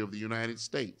history of the United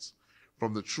States,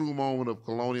 from the true moment of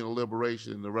colonial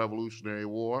liberation in the Revolutionary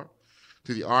War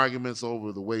to the arguments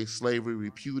over the way slavery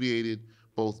repudiated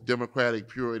both democratic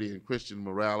purity and Christian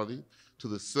morality, to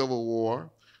the Civil War,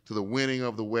 to the winning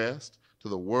of the West, to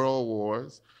the World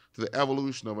Wars, to the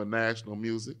evolution of a national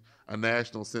music, a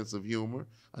national sense of humor,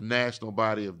 a national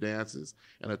body of dances,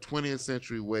 and a 20th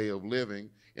century way of living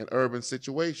in urban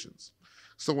situations.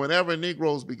 So whenever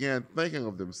Negroes began thinking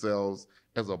of themselves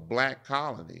as a black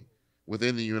colony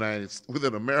within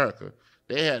America,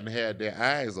 they hadn't had their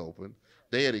eyes open.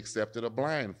 They had accepted a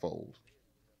blindfold.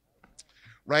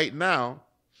 Right now,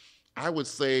 I would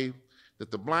say that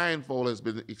the blindfold has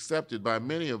been accepted by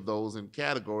many of those in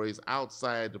categories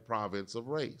outside the province of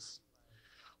race.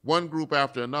 One group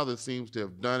after another seems to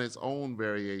have done its own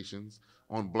variations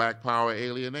on black power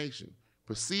alienation,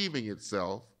 perceiving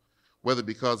itself, whether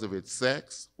because of its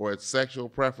sex or its sexual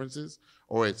preferences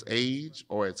or its age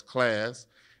or its class,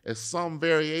 as some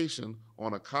variation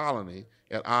on a colony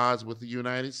at odds with the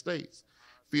United States,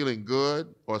 feeling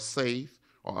good or safe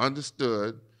or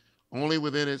understood only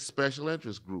within its special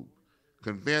interest group,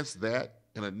 convinced that,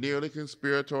 in a nearly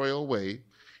conspiratorial way,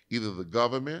 either the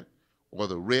government or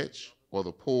the rich or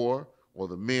the poor or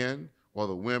the men or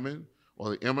the women or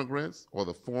the immigrants or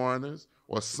the foreigners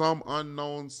or some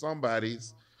unknown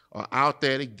somebodies are out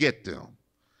there to get them,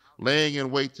 laying in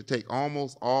wait to take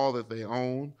almost all that they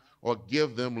own or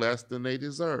give them less than they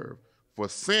deserve for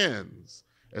sins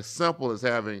as simple as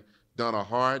having done a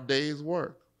hard day's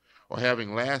work or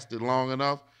having lasted long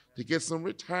enough to get some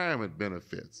retirement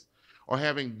benefits, or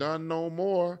having done no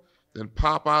more than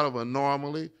pop out of a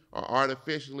normally or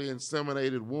artificially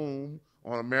inseminated womb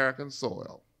on American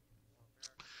soil.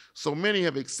 So many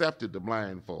have accepted the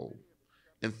blindfold.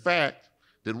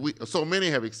 So many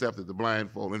have accepted the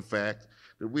blindfold, in fact,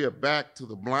 that we are back to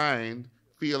the blind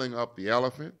feeling up the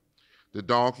elephant, the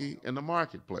donkey, and the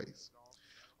marketplace.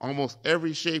 Almost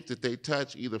every shape that they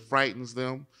touch either frightens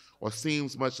them or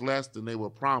seems much less than they were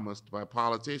promised by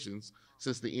politicians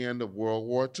since the end of World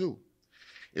War II.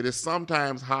 It is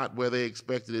sometimes hot where they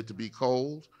expected it to be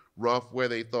cold, rough where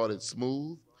they thought it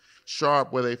smooth,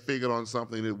 sharp where they figured on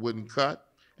something that wouldn't cut,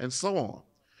 and so on.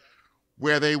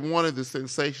 Where they wanted the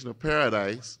sensation of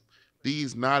paradise,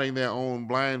 these knotting their own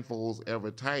blindfolds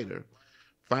ever tighter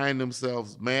find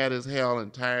themselves mad as hell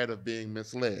and tired of being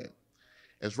misled.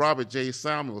 As Robert J.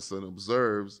 Samuelson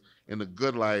observes in The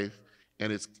Good Life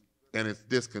and its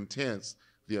discontents,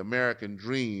 The American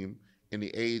Dream in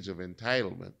the Age of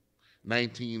Entitlement,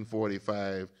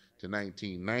 1945 to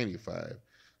 1995,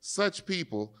 such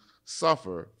people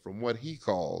suffer from what he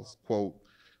calls, quote,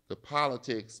 the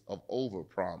politics of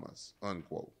overpromise,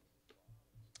 unquote.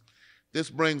 This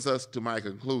brings us to my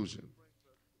conclusion,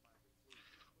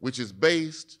 which is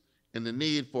based in the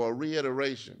need for a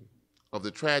reiteration of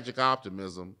the tragic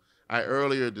optimism I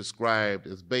earlier described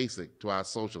as basic to our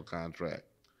social contract,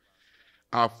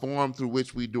 our form through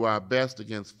which we do our best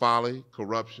against folly,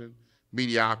 corruption,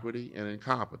 mediocrity, and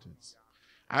incompetence.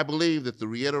 I believe that the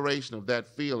reiteration of that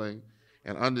feeling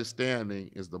and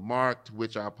understanding is the mark to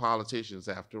which our politicians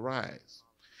have to rise.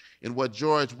 In what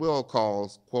George Will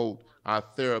calls, quote, our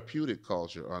therapeutic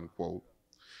culture, unquote,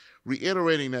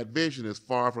 reiterating that vision is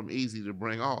far from easy to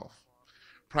bring off,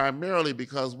 primarily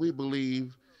because we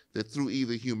believe that through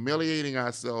either humiliating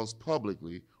ourselves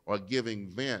publicly or giving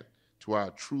vent to our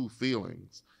true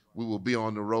feelings, we will be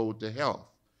on the road to health,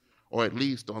 or at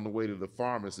least on the way to the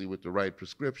pharmacy with the right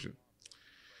prescription.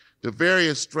 The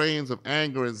various strains of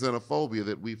anger and xenophobia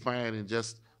that we find in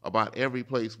just about every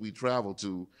place we travel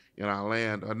to in our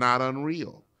land are not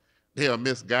unreal. They are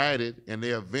misguided and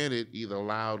they are vented either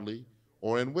loudly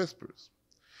or in whispers.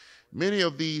 Many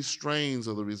of these strains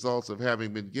are the results of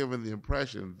having been given the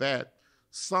impression that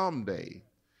someday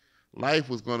life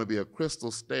was going to be a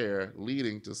crystal stair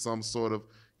leading to some sort of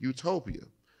utopia,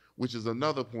 which is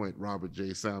another point Robert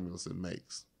J. Samuelson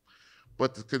makes.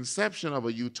 But the conception of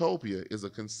a utopia is a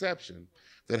conception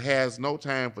that has no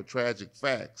time for tragic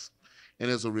facts and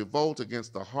is a revolt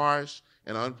against the harsh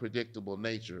and unpredictable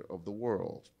nature of the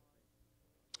world.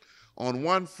 On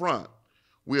one front,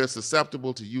 we are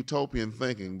susceptible to utopian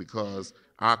thinking because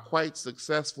our quite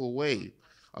successful way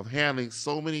of handling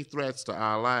so many threats to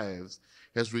our lives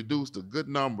has reduced a good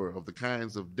number of the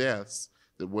kinds of deaths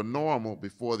that were normal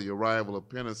before the arrival of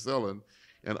penicillin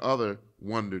and other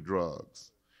wonder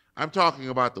drugs. I'm talking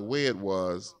about the way it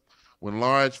was when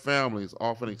large families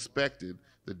often expected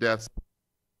the deaths,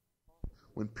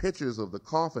 when pictures of the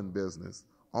coffin business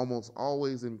almost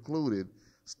always included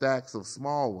stacks of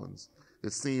small ones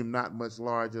that seemed not much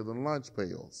larger than lunch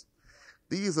pails.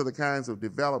 These are the kinds of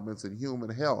developments in human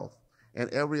health and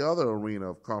every other arena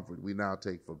of comfort we now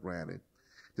take for granted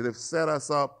that have set us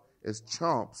up as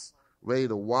chumps ready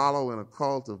to wallow in a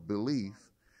cult of belief,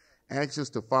 anxious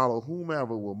to follow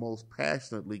whomever will most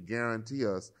passionately guarantee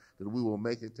us that we will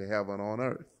make it to heaven on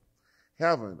earth.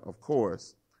 Heaven, of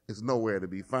course, is nowhere to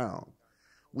be found.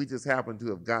 We just happen to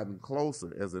have gotten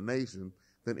closer as a nation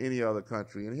than any other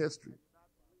country in history.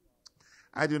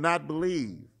 I do not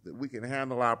believe that we can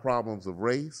handle our problems of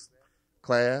race,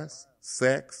 class,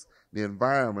 sex, the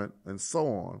environment, and so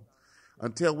on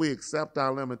until we accept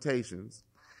our limitations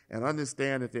and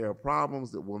understand that there are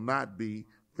problems that will not be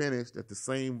finished at the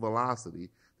same velocity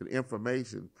that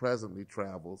information presently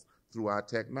travels through our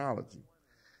technology.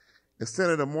 As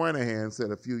Senator Moynihan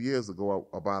said a few years ago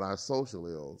about our social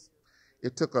ills,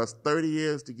 it took us 30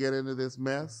 years to get into this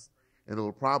mess, and it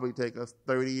will probably take us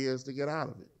 30 years to get out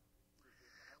of it.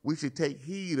 We should take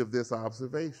heed of this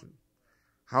observation,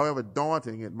 however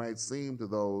daunting it might seem to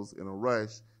those in a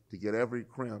rush to get every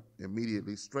crimp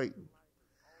immediately straightened.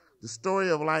 The story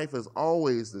of life is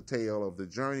always the tale of the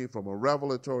journey from a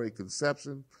revelatory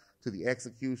conception to the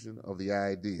execution of the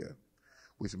idea,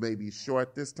 which may be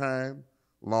short this time,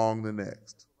 long the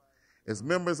next. As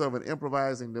members of an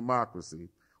improvising democracy,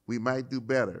 we might do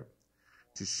better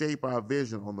to shape our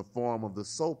vision on the form of the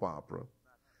soap opera,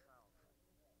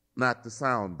 not the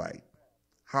soundbite.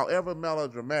 However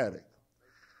melodramatic,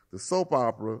 the soap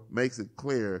opera makes it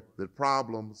clear that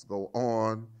problems go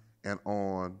on and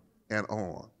on and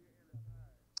on.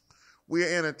 We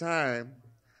are in a time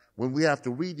when we have to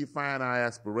redefine our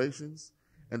aspirations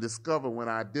and discover when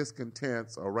our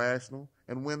discontents are rational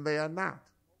and when they are not.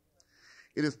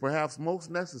 It is perhaps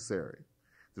most necessary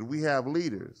that we have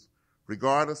leaders,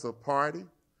 regardless of party,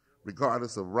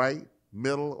 regardless of right,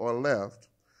 middle, or left,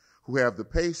 who have the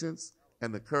patience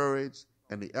and the courage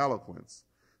and the eloquence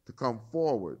to come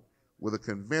forward with a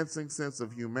convincing sense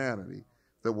of humanity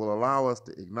that will allow us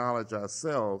to acknowledge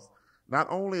ourselves not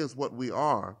only as what we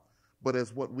are, but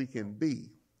as what we can be.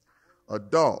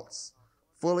 Adults,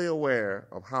 fully aware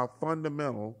of how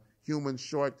fundamental human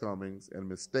shortcomings and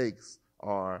mistakes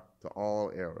are to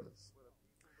all errors.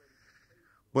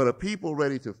 But a people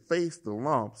ready to face the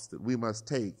lumps that we must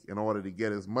take in order to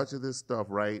get as much of this stuff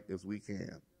right as we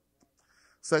can.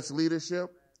 Such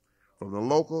leadership, from the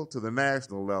local to the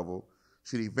national level,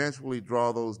 should eventually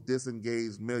draw those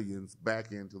disengaged millions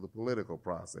back into the political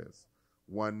process.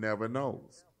 One never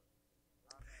knows.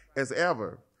 As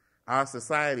ever, our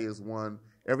society is one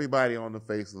everybody on the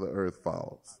face of the earth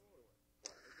follows.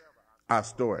 Our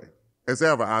story. As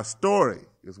ever, our story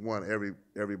is one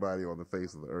everybody on the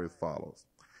face of the earth follows.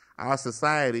 Our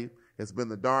society has been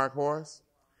the dark horse,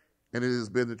 and it has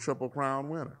been the Triple Crown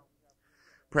winner.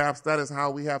 Perhaps that is how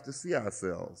we have to see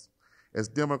ourselves, as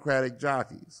democratic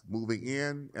jockeys, moving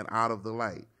in and out of the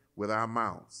light with our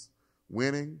mounts,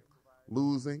 winning,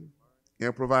 losing,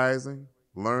 improvising,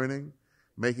 learning,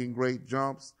 making great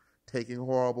jumps, taking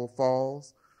horrible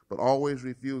falls, but always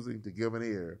refusing to give an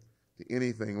ear to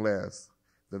anything less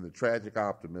than the tragic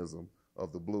optimism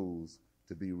of the blues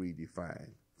to be redefined.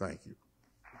 Thank you.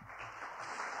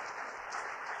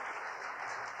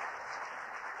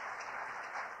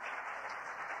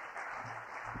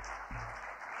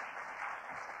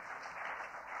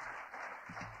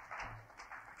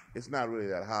 It's not really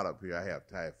that hot up here. I have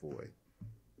typhoid.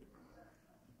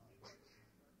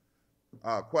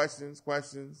 Questions?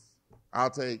 I'll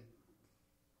take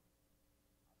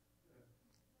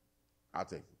a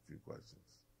few questions.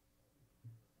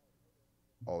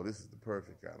 Oh, this is the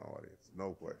perfect kind of audience.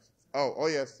 No questions. Oh,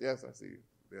 yes, I see you.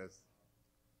 Yes.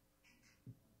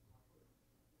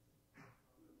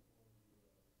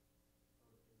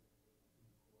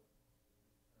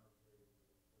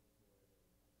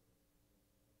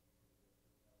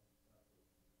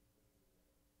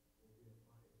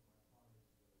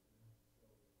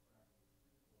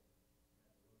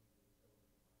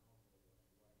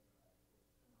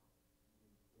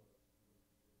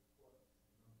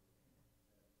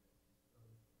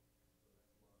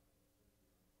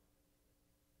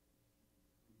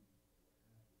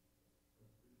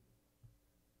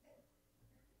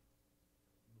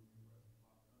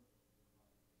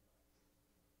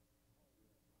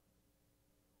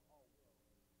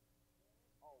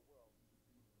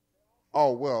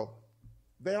 Oh, well,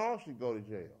 they all should go to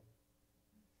jail.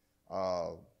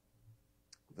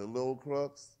 The little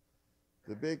crooks,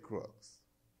 the big crooks,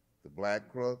 the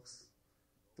black crooks,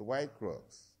 the white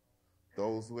crooks,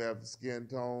 those who have the skin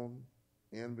tone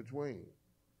in between,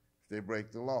 if they break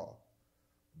the law.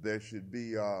 There should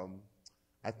be, I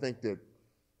think that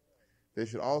there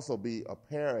should also be a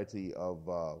parity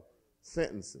of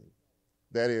sentencing.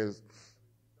 That is,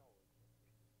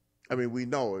 I mean, we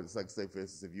know it's like, say, for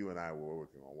instance, if you and I were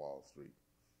working on Wall Street,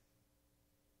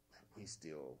 we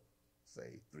still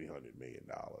say $300 million,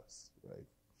 right?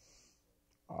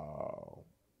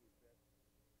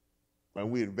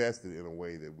 And we invested in a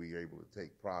way that we were able to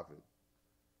take profit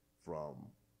from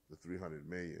the $300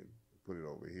 million and put it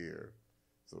over here.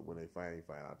 So when they finally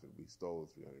find out that we stole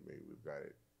 $300 million, we've got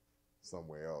it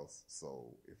somewhere else.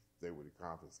 So if they were to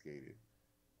confiscate it,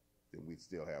 then we'd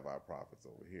still have our profits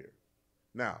over here.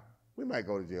 Now, we might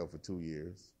go to jail for 2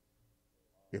 years,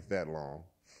 if that long.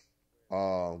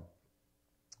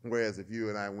 Whereas if you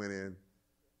and I went in,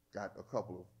 got a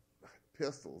couple of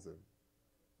pistols and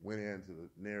went into the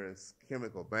nearest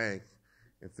chemical bank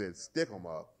and said, stick them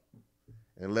up,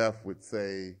 and left with,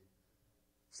 say,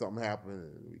 something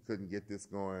happened and we couldn't get this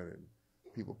going and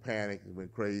people panicked and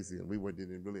went crazy and we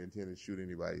didn't really intend to shoot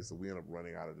anybody, so we ended up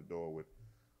running out of the door with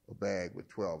a bag with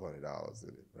 $1,200 in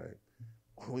it, right?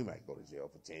 We might go to jail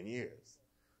for 10 years.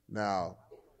 Now,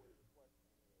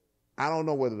 I don't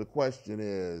know whether the question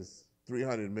is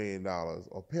 $300 million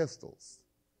or pistols.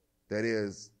 That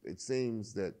is, it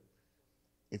seems that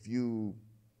if you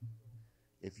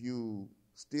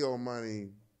steal money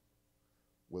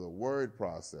with a word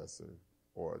processor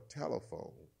or a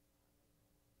telephone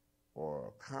or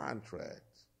a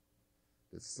contract,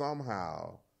 that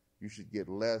somehow you should get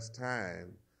less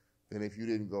time than if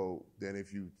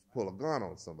you pull a gun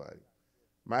on somebody.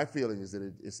 My feeling is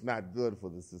that it's not good for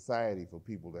the society for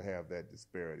people to have that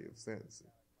disparity of sentencing.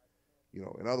 You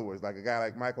know, in other words, like a guy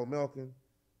like Michael Milken,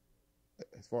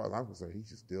 as far as I'm concerned, he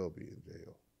should still be in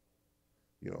jail.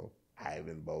 You know,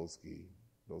 Ivan Boesky,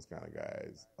 those kind of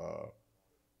guys.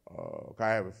 I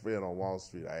have a friend on Wall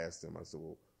Street. I asked him, I said,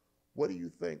 well, what do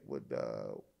you think would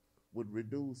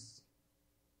reduce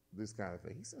this kind of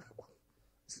thing? He said, well,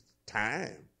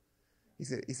 time. He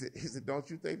said, don't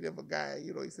you think if a guy,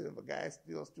 if a guy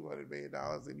steals $200 million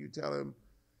and you tell him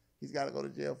He's got to go to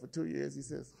jail for 2 years. He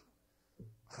says,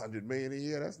 100 million a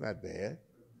year, that's not bad.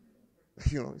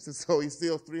 He said, so he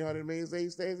steals 300 million, so he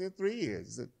stays there 3 years.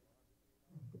 He said,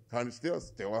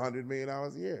 still $100 million a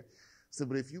year. So,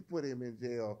 but if you put him in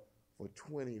jail for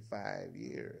 25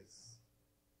 years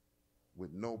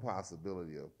with no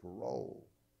possibility of parole,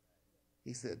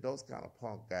 he said, those kind of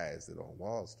punk guys that are on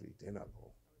Wall Street, they're not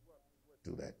going to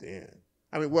do that then.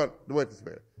 I mean, what is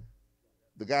better?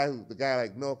 The guy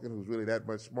like Milken, who's really that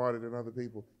much smarter than other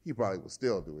people, he probably would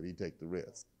still do it. He'd take the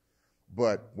risk.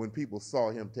 But when people saw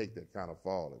him take that kind of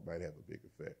fall, it might have a big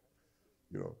effect,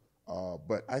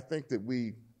 But I think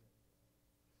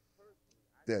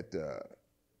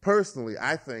personally,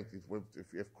 I think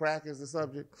if crack is the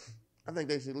subject, I think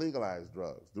they should legalize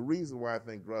drugs. The reason why I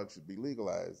think drugs should be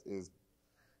legalized is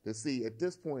to see at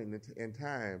this point in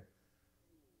time,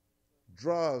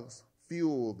 drugs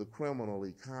fuel the criminal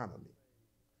economy.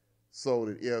 So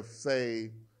that if,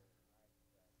 say,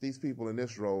 these people in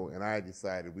this row and I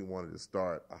decided we wanted to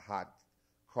start a hot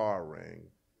car ring,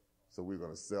 so we're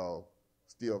going to sell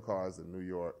steal cars in New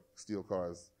York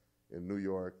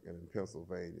and in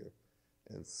Pennsylvania,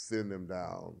 and send them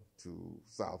down to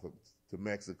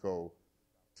Mexico,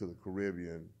 to the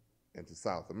Caribbean, and to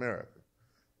South America.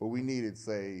 But we needed,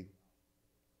 say,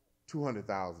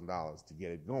 $200,000 to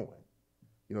get it going,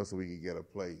 so we could get a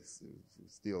place,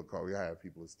 steal cars. We hire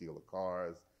people to steal the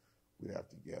cars. We'd have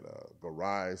to get a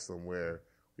garage somewhere.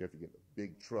 We have to get a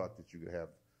big truck that you could have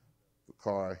the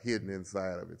car hidden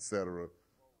inside of, et cetera,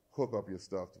 hook up your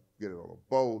stuff to get it on a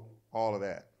boat, all of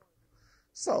that.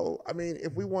 So, I mean,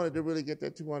 if we wanted to really get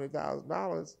that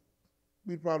 $200,000,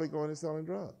 we'd probably go into selling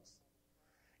drugs.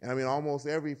 And I mean, almost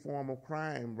every form of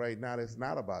crime right now that's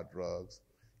not about drugs,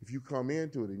 if you come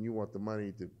into it and you want the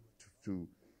money to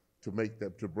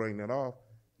bring that off,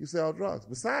 you sell drugs.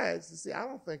 Besides, you see, I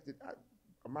don't think that,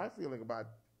 my feeling about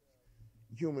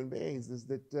human beings is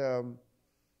that,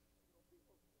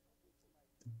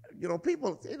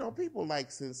 people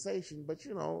like sensation, but,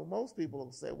 most people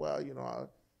will say, well,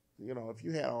 if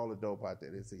you had all the dope out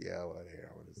there, they'd say, yeah, well,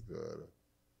 heroin is good, or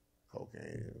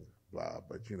cocaine, blah,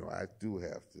 but, I do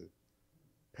have to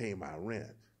pay my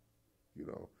rent,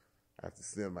 I have to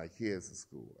send my kids to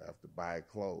school, I have to buy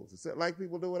clothes. It's like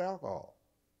people do with alcohol,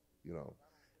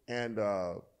 and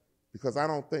because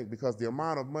the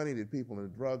amount of money that people in the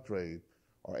drug trade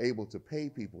are able to pay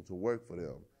people to work for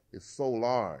them is so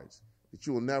large that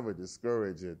you will never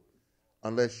discourage it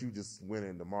unless you just went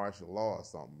into martial law or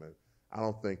something. And I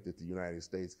don't think that the United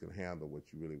States can handle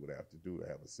what you really would have to do to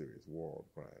have a serious war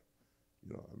on crime.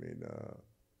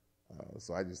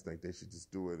 So I just think they should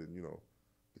just do it. And,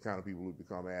 the kind of people who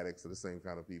become addicts are the same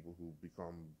kind of people who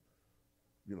become,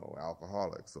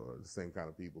 alcoholics, or the same kind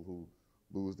of people who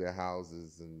lose their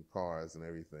houses and cars and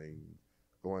everything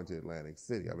going to Atlantic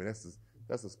City. I mean,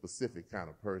 that's a specific kind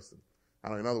of person.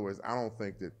 In other words, I don't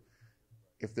think that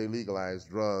if they legalize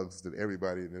drugs, that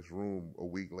everybody in this room a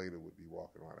week later would be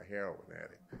walking around a heroin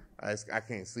addict. I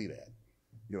can't see that.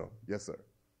 Yes, sir.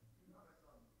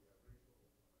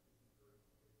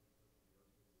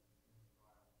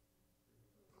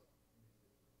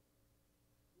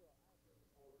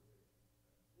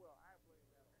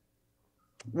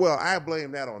 Well, I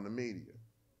blame that on the media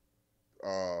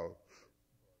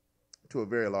to a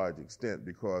very large extent,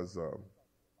 because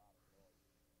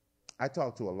I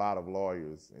talked to a lot of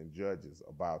lawyers and judges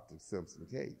about the Simpson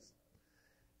case,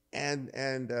 and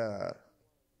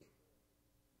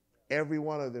every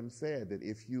one of them said that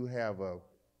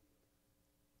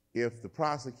if the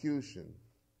prosecution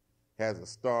has a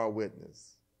star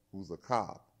witness who's a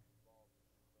cop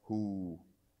who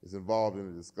is involved in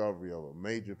the discovery of a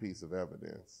major piece of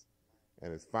evidence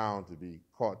and is found to be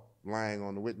caught lying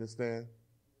on the witness stand,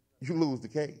 you lose the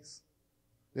case.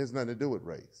 There's nothing to do with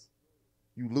race.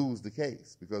 You lose the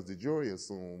case because the jury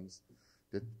assumes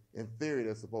that, in theory,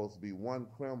 there's supposed to be one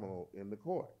criminal in the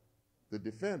court, the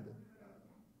defendant.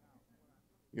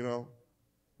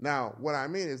 Now, what I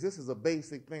mean is this is a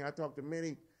basic thing. I talked to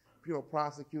many,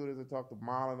 prosecutors. I talked to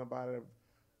Marlon about it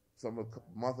a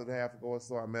month and a half ago or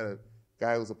so. I met a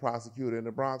guy who was a prosecutor in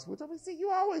the Bronx, which see, you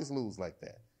always lose like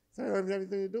that. So it doesn't have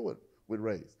anything to do with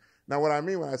race. Now, what I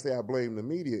mean when I say I blame the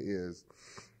media is,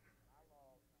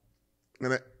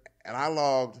 and I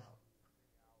logged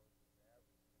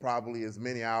probably as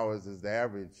many hours as the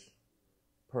average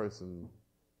person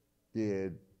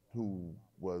did who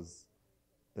was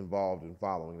involved in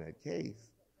following that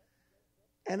case.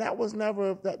 And that was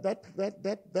never,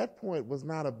 that point was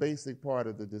not a basic part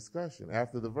of the discussion.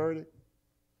 After the verdict,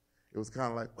 it was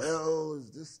kind of like, well,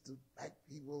 is this the black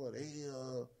people?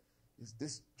 Is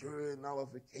this jury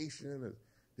nullification?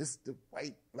 this the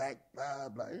white, black, blah,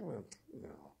 blah. You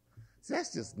know. See,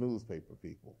 that's just newspaper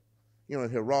people. You know,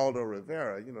 Geraldo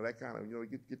Rivera, you know, that kind of, you know,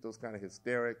 you get those kind of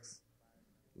hysterics.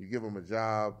 You give them a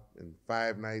job and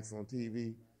 5 nights on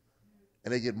TV,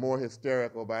 and they get more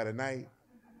hysterical by the night.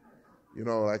 You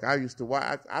know, like I used to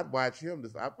watch, I'd watch him.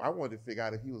 I wanted to figure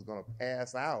out if he was going to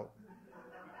pass out,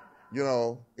 you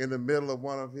know, in the middle of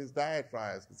one of his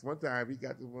diatribes. Because one time he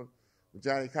got to when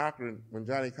Johnny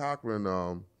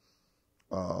Cochran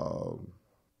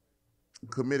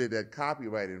committed that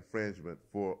copyright infringement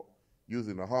for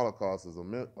using the Holocaust as a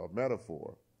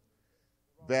metaphor.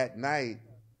 That night,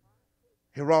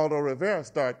 Geraldo Rivera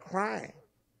started crying.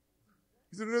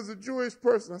 He said, "There's a Jewish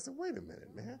person." I said, "Wait a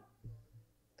minute, man.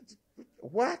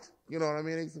 What?" You know what I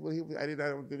mean? He said, "Well,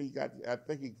 I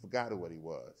think he forgot what he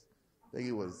was. I think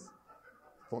he was,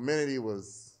 for a minute he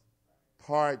was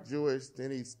part Jewish,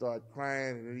 then he started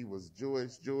crying, and then he was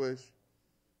Jewish.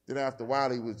 Then after a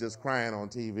while, he was just crying on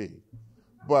TV.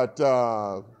 But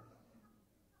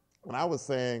when I was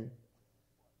saying,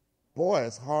 boy,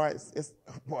 it's hard. It's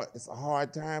a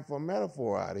hard time for a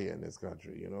metaphor out here in this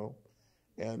country, you know.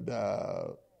 And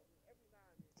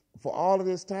for all of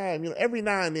this time, you know, every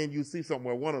now and then you see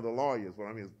somewhere one of the lawyers. What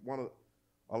I mean is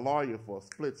a lawyer for a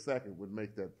split second would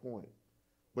make that point,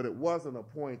 but it wasn't a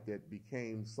point that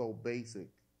became so basic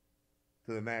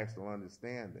to the national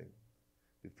understanding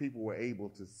that people were able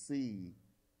to see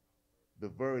the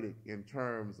verdict in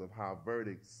terms of how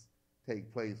verdicts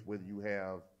take place, whether you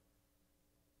have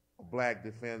a black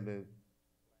defendant,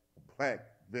 a black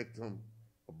victim,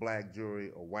 a black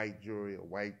jury, a white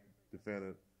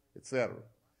defendant, etc.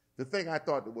 The thing I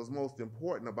thought that was most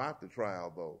important about the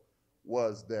trial, though,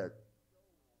 was that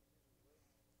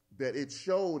it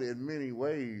showed in many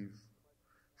ways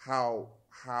how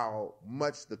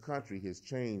much the country has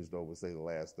changed over, say, the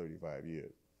last 35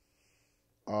 years.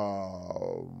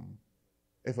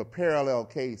 If a parallel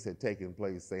case had taken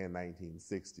place, say, in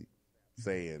 1960,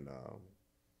 say in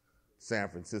San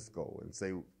Francisco, and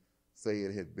say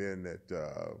it had been that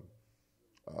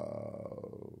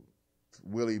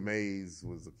Willie Mays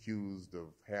was accused of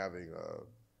having a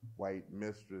white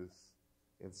mistress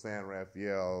in San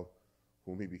Rafael,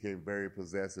 whom he became very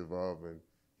possessive of, and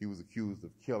he was accused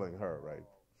of killing her, right?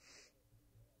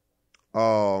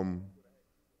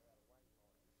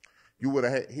 He would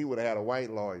have had a white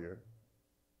lawyer.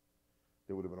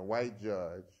 There would have been a white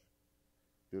judge.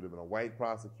 There would have been a white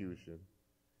prosecution,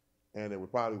 and there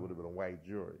probably would have been a white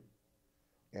jury.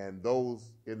 And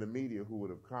those in the media who would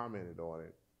have commented on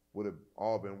it would have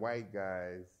all been white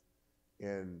guys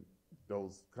in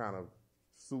those kind of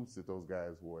suits that those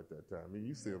guys wore at that time. I mean,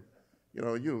 you see them, you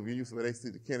know, when they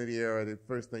see the Kennedy era, the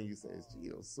first thing you say is, "Gee,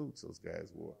 those suits those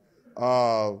guys wore."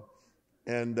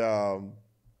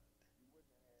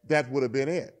 That would have been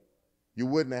it. You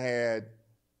wouldn't have had,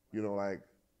 you know, like,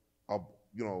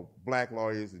 black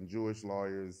lawyers and Jewish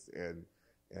lawyers and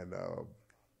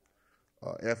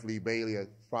F. Lee Bailey,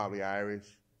 probably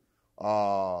Irish.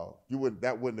 That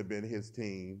wouldn't have been his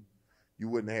team. You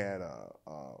wouldn't have had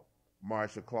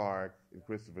Marsha Clark and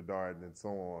Christopher Darden and so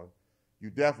on. You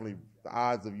definitely, the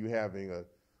odds of you having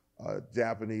a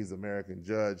Japanese American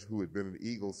judge who had been an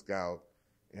Eagle Scout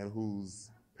and whose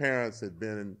parents had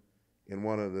been in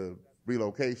one of the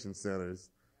relocation centers,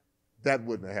 that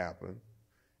wouldn't have happened.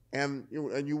 And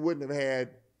you wouldn't have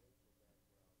had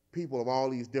people of all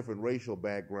these different racial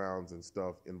backgrounds and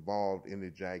stuff involved in the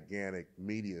gigantic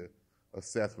media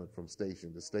assessment from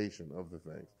station to station of the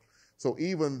things. So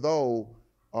even though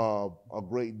a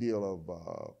great deal of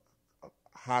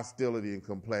hostility and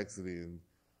complexity and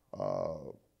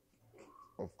of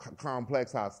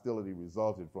complex hostility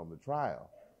resulted from the trial,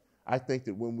 I think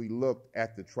that when we looked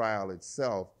at the trial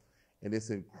itself and this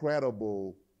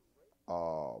incredible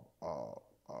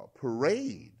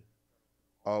parade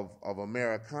of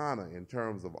Americana in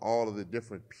terms of all of the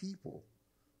different people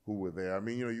who were there. I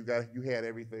mean, you know, you had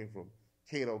everything from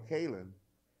Cato Kalin,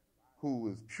 who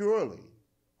was purely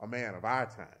a man of our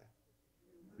time.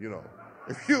 You know,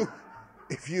 if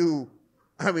you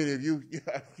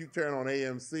turn on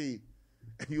AMC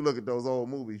and you look at those old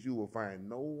movies, you will find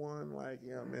no one like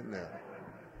him in there.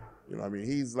 You know, I mean,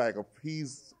 he's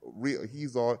real.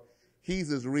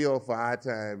 He's as real for our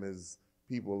time as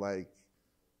people like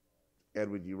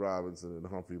Edward G. Robinson and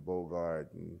Humphrey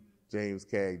Bogart and James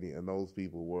Cagney and those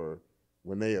people were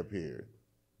when they appeared,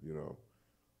 you know.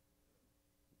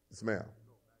 Smell.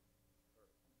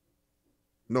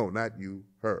 No, not you,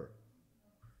 her.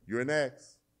 You're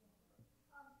next.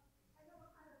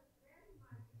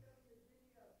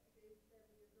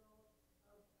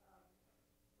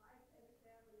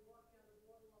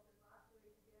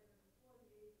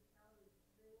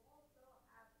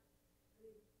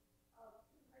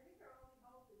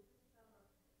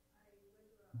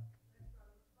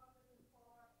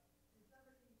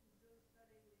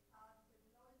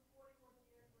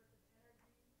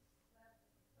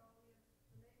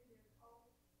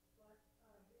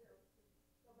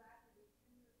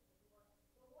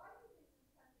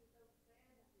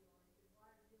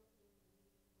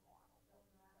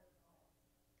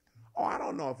 Oh, I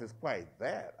don't know if it's quite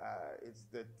that. It's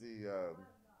that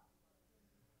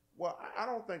well, I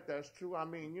don't think that's true. I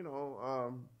mean,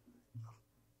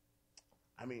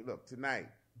 look, tonight,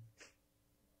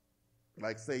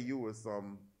 like say you were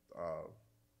some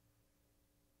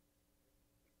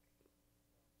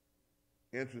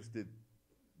interested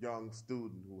young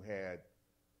student who had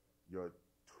your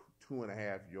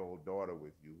 2.5-year-old daughter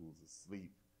with you who's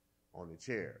asleep on the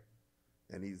chair.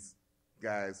 And these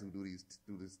guys who do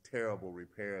these terrible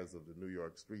repairs of the New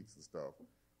York streets and stuff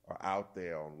are out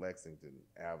there on Lexington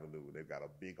Avenue. They've got a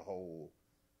big hole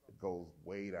that goes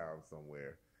way down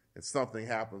somewhere. And something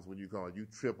happens when you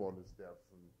trip on the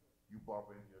steps and you bump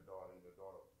into your daughter and your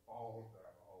daughter falls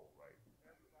down the hole, right?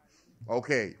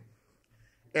 Okay.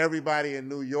 Everybody in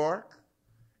New York,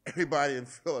 everybody in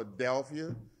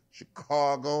Philadelphia,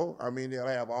 Chicago, they'll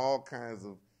have all kinds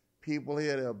of people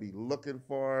here. They'll be looking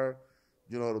for her.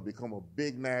 It'll become a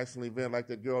big national event like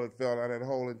that girl that fell down that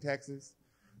hole in Texas.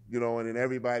 And then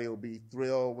everybody will be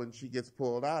thrilled when she gets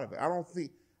pulled out of it.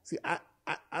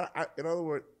 In other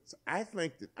words, I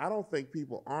don't think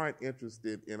people aren't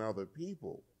interested in other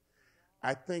people.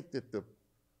 I think that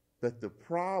the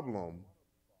problem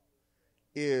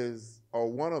is, or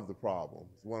one of the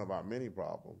problems, one of our many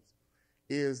problems,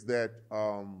 is that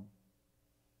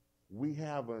we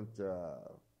have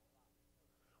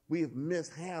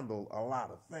mishandled a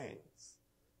lot of things.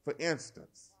 For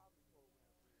instance,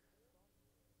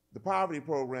 the poverty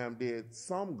program did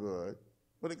some good,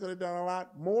 but it could have done a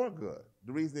lot more good.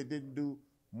 The reason it didn't do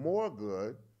more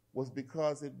good was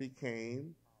because it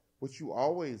became what you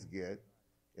always get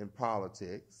in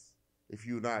politics if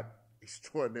you're not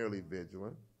extraordinarily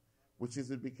vigilant, which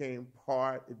is it became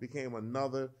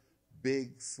another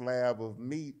big slab of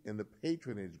meat in the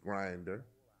patronage grinder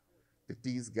that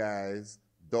these guys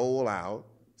dole out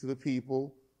to the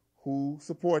people who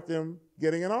support them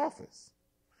getting in office.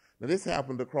 Now, this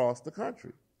happened across the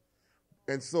country.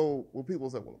 And so when people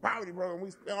say, well, the poverty program, we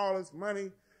spent all this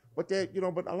money, but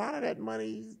but a lot of that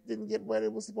money didn't get where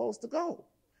it was supposed to go.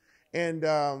 And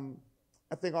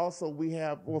I think also we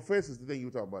have, for instance, the thing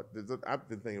you were talking about, I've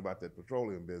been thinking about that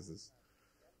petroleum business,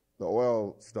 the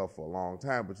oil stuff for a long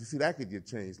time, but you see, that could get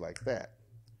changed like that.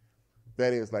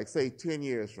 That is, like, say, 10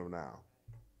 years from now,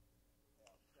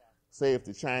 say if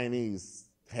the Chinese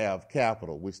have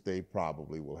capital, which they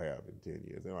probably will have in 10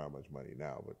 years. They don't have much money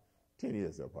now, but 10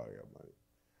 years they'll probably have money.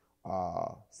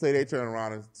 Say they turn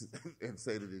around and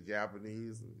say to the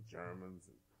Japanese and the Germans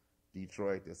and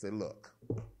Detroit, they say, look,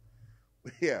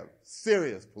 we have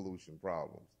serious pollution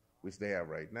problems, which they have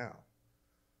right now.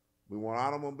 We want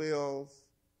automobiles,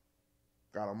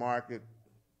 got a market,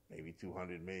 maybe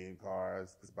 200 million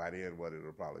cars, because by the end,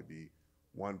 it'll probably be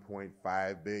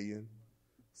 1.5 billion.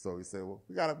 So we say, well,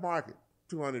 we got a market,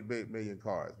 200 million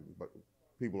cars, but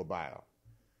people will buy them.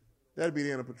 That'd be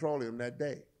the end of petroleum that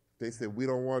day. They said, we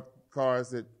don't want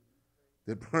cars that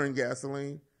burn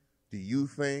gasoline. Do you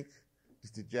think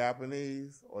that the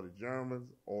Japanese or the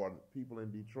Germans or the people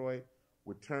in Detroit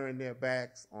would turn their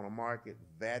backs on a market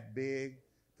that big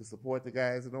to support the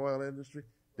guys in the oil industry?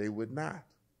 They would not,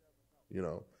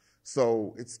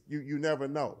 So it's you never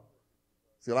know.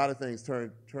 See, a lot of things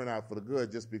turn out for the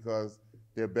good just because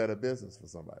they're better business for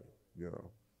somebody,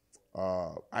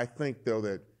 I think, though,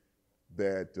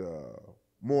 that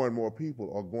more and more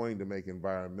people are going to make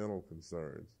environmental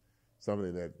concerns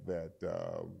something that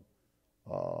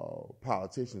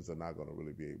politicians are not going to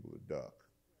really be able to duck.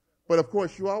 But of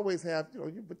course, you always have,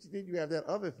 but then you have that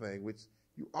other thing which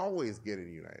you always get in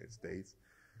the United States,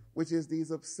 which is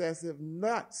these obsessive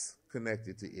nuts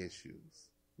connected to issues.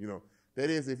 That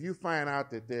is, if you find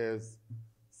out that there's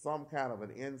some kind of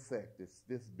an insect that's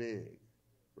this big,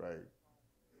 right,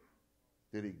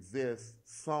 that exists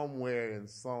somewhere in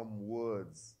some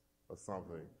woods or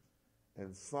something,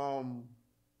 and some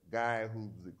guy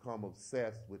who's become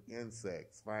obsessed with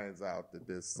insects finds out that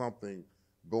there's something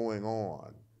going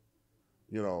on,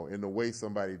 in the way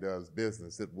somebody does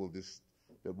business that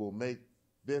will make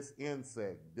this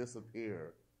insect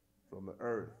disappear from the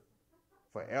earth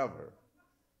forever.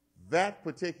 That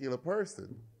particular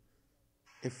person,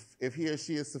 if he or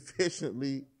she is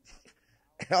sufficiently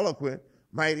eloquent,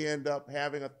 might end up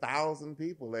having 1,000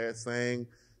 people there saying,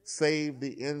 save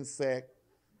the insect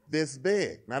this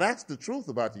big. Now, that's the truth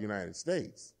about the United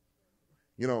States.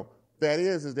 That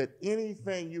is that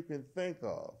anything you can think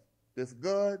of that's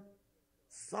good,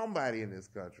 somebody in this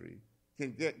country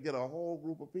can get a whole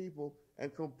group of people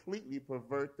and completely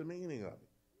pervert the meaning of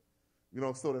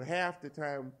it. So that half the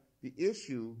time the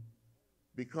issue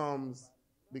becomes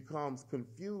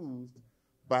confused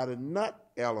by the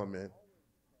nut element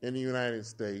in the United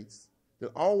States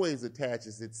that always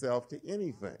attaches itself to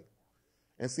anything.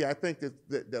 And see, I think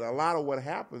that a lot of what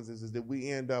happens is that we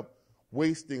end up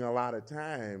wasting a lot of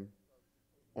time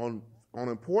on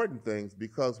important things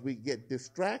because we get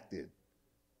distracted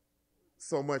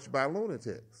so much by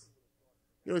lunatics.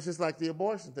 You know, it's just like the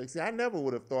abortion thing. See, I never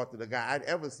would have thought that I'd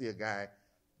ever see a guy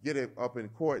get it up in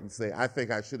court and say, I think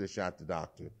I should have shot the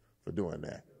doctor for doing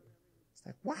that. It's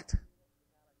like, what?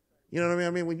 You know what I mean?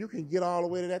 I mean, when you can get all the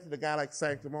way to that, to the guy like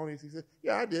Sanctimonious, he said,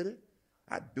 yeah, I did it.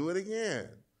 I'd do it again.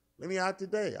 Let me out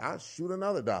today. I'll shoot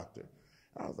another doctor.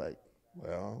 I was like,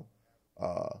 well,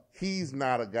 he's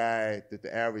not a guy that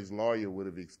the average lawyer would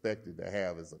have expected to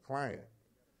have as a client.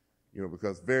 You know,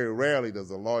 because very rarely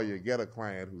does a lawyer get a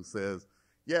client who says,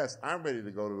 yes, I'm ready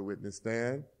to go to the witness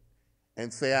stand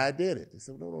and say I did it. They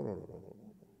said, no,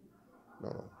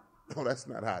 that's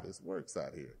not how this works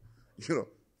out here. You know,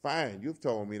 fine, you've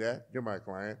told me that. You're my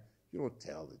client. You don't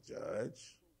tell the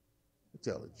judge. You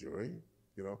tell the jury,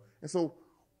 you know. And so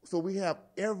we have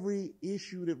every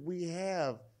issue that we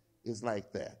have is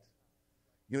like that.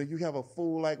 You know, you have a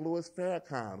fool like Louis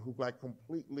Farrakhan who like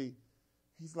completely,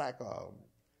 he's like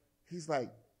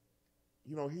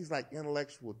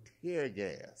intellectual tear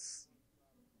gas.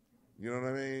 You know what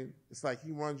I mean? It's like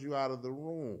he runs you out of the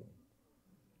room.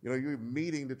 You know, you're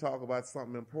meeting to talk about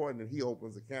something important, and he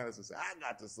opens the canvas and says, I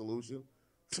got the solution.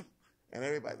 And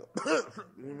everybody goes,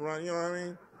 you know what I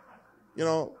mean? You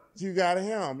know, you got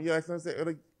him. You know what I'm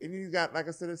saying? And you got, like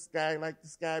I said, this guy like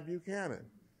this guy Buchanan.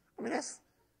 I mean, that's,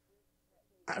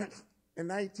 in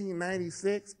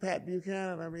 1996, Pat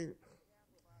Buchanan, I mean,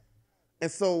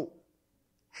 and so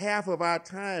half of our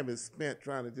time is spent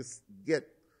trying to just get,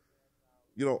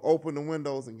 you know, open the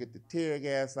windows and get the tear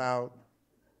gas out,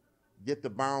 get the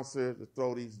bouncer to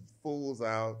throw these fools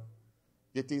out,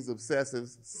 get these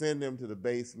obsessives, send them to the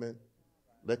basement,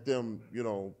 let them, you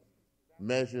know,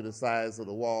 measure the size of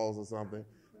the walls or something.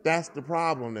 That's the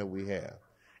problem that we have.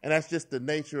 And that's just the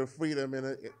nature of freedom,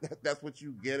 and that's what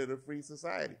you get in a free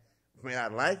society. I mean, I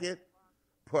like it,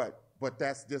 but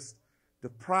that's just the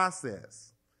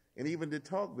process. And even de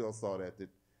Tocqueville saw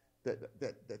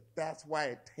that's why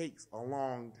it takes a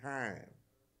long time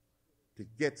to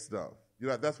get stuff. You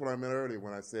know, that's what I meant earlier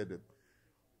when I said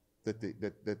that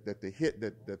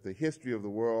the history of the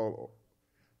world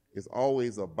is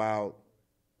always about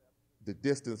the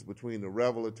distance between the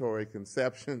revelatory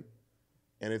conception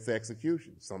and its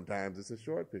execution. Sometimes it's a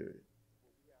short period.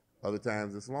 Other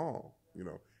times it's long, you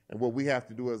know. And what we have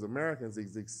to do as Americans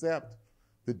is accept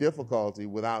the difficulty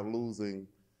without losing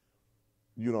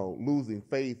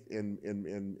faith in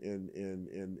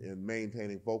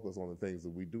maintaining focus on the things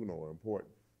that we do know are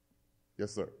important.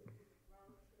 Yes, sir.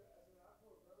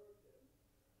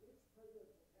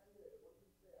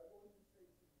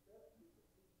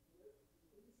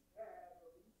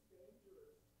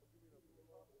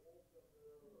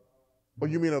 Oh,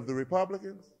 you mean of the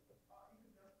Republicans?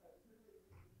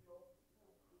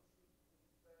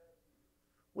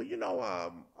 Well, you know,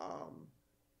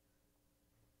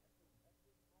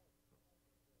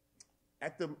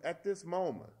 at this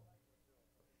moment,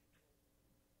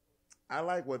 I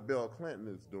like what Bill Clinton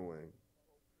is doing,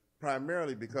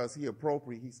 primarily because he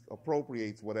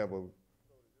appropriates whatever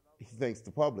he thinks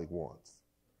the public wants.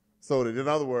 So that, in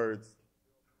other words,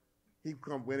 he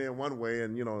went in one way,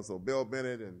 and, you know, so Bill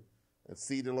Bennett and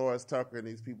C. Dolores Tucker and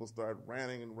these people start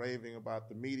ranting and raving about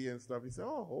the media and stuff. He said,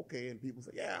 oh, okay. And people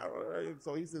say, yeah.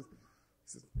 So he says,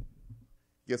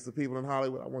 gets the people in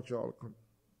Hollywood, I want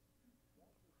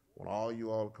all you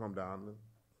all to come down to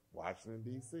Washington,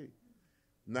 D.C.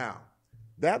 Now,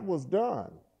 that was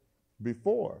done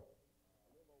before,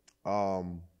 a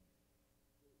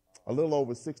little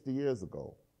over 60 years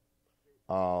ago.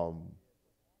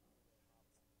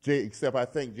 Except I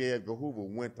think J. Edgar Hoover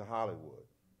went to Hollywood.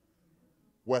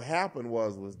 What happened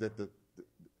was that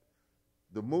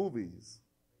the movies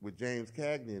with James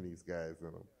Cagney and these guys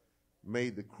in them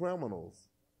made the criminals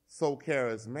so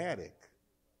charismatic,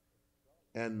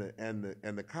 and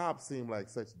the cops seemed like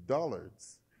such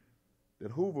dullards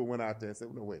that Hoover went out there and said,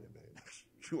 well, no, wait a minute,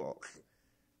 you all,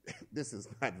 this is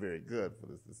not very good for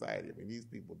the society. I mean, these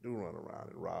people do run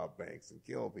around and rob banks and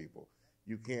kill people.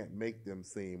 You can't make them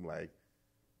seem like,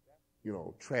 you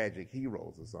know, tragic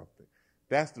heroes or something.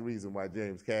 That's the reason why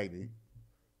James Cagney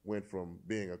went from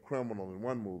being a criminal in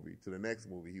one movie to the next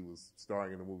movie. He was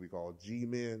starring in a movie called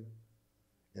G-Men.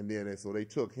 And then so they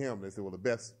took him. They said, well, the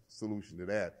best solution to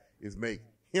that is make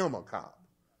him a cop.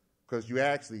 Because you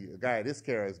actually, a guy this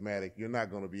charismatic, you're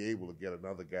not going to be able to get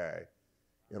another guy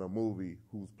in a movie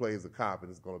who plays a cop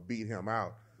and is going to beat him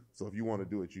out. So if you want to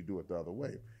do it, you do it the other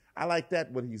way. I like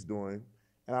that, what he's doing.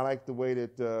 And I like the way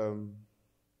that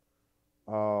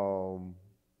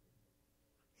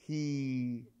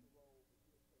He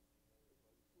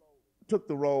took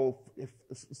the role,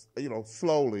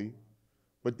 slowly,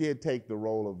 but did take the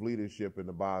role of leadership in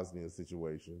the Bosnian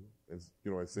situation, and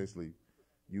essentially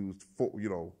used,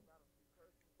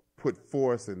 put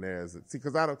force in there.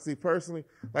 Because I don't see personally,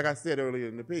 like I said earlier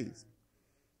in the piece,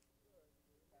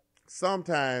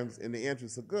 sometimes in the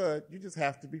interest of good, you just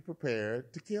have to be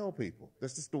prepared to kill people.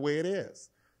 That's just the way it is.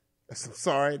 I'm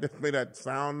sorry, that may not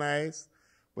sound nice,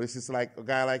 but it's just like a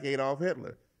guy like Adolf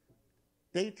Hitler.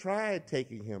 They tried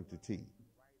taking him to tea.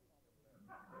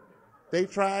 They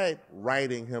tried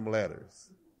writing him letters.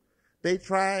 They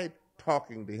tried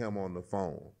talking to him on the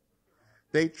phone.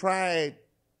 They tried,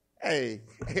 hey,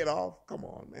 Adolf, come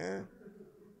on, man.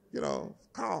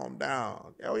 Calm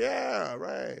down. Oh, yeah,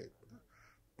 right.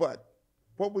 But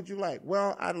what would you like?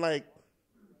 Well, I'd like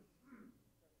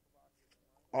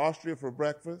Austria for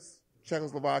breakfast,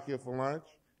 Czechoslovakia for lunch,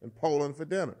 and Poland for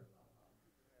dinner.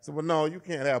 So, well, no, you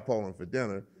can't have Poland for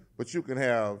dinner, but you can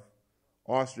have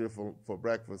Austria for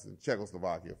breakfast and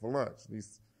Czechoslovakia for lunch.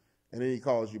 And then he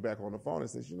calls you back on the phone and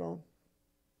says,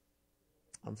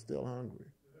 I'm still hungry.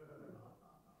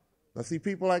 Now, see,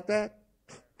 people like that,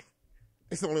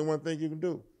 it's only one thing you can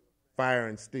do, fire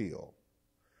and steal.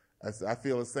 I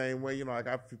feel the same way. Like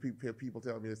I hear people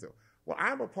tell me, they say, well,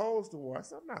 I'm opposed to war. I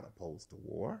said, I'm not opposed to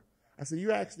war. I said,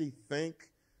 you actually think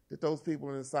that those people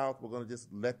in the South were going to just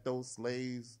let those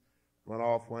slaves run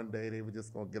off one day? They were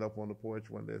just going to get up on the porch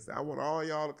one day and say, I want all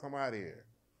y'all to come out here.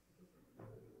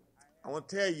 I want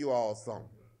to tell you all something.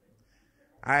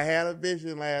 I had a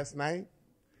vision last night,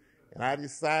 and I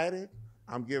decided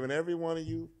I'm giving every one of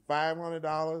you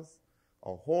 $500,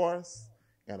 a horse,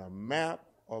 and a map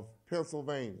of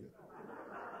Pennsylvania.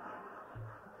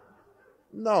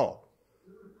 No,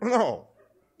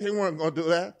 they weren't going to do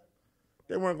that.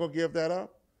 They weren't going to give that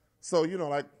up. So,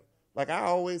 like I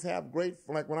always have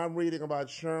like when I'm reading about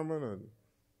Sherman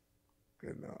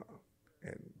and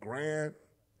Grant,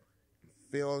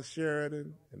 Phil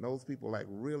Sheridan, and those people like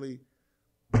really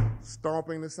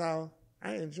stomping the South,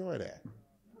 I enjoy that.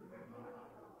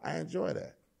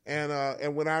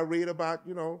 And when I read about,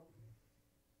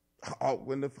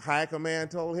 when the high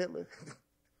command told Hitler,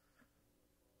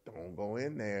 don't go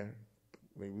in there.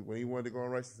 When he wanted to go in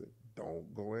Russia, he said,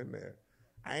 don't go in there.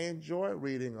 I enjoy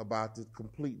reading about the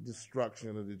complete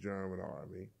destruction of the German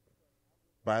army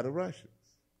by the Russians.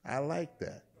 I like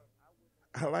that,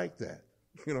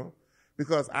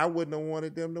 because I wouldn't have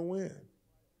wanted them to win.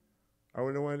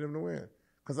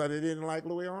 Because I didn't like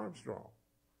Louis Armstrong.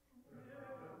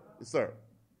 Yes, sir.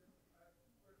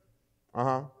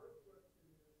 Uh-huh.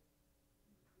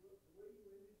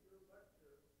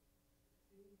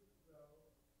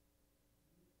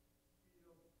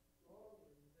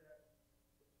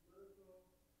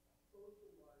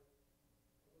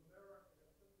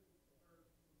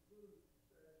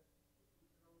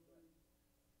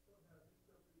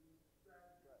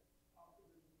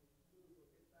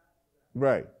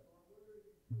 Right.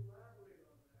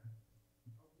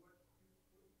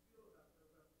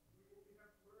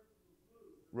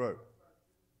 Right.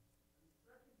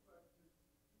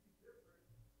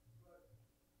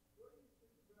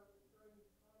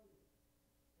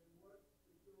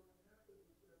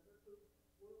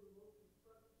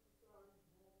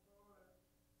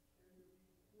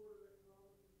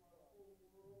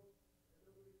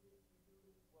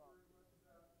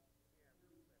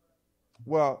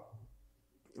 Well,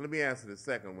 let me answer the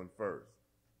second one first.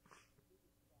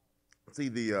 See,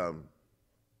 the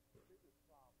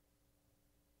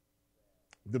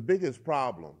biggest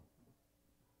problem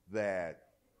that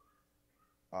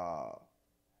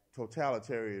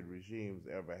totalitarian regimes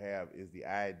ever have is the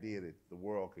idea that the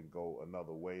world can go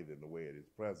another way than the way it is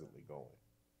presently going.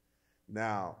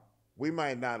 Now, we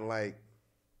might not like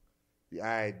the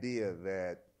idea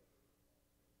that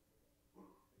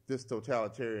this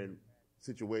totalitarian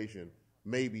situation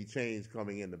may be changed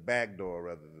coming in the back door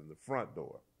rather than the front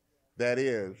door. That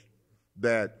is,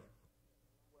 that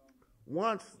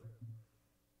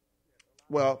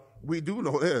we do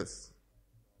know this,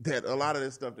 that a lot of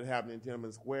this stuff that happened in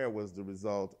Tiananmen Square was the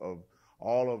result of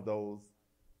all of those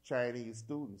Chinese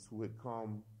students who had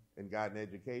come and gotten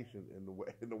education in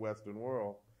the Western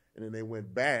world, and then they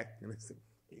went back and they said,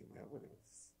 hey man,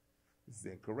 this is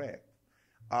incorrect.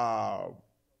 I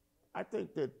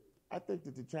think that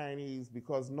the Chinese,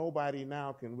 because nobody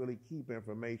now can really keep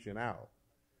information out,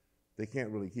 they can't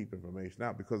really keep information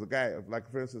out because a guy, like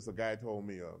for instance, a guy told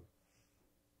me,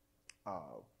 a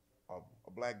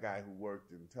black guy who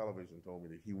worked in television told me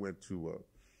that he went to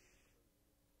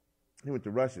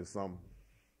Russia some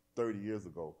 30 years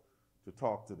ago to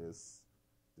talk to this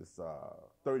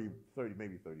 30,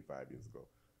 maybe 35 years ago,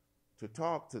 to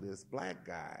talk to this black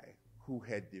guy who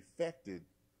had defected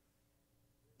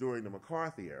during the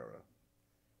McCarthy era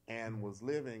and was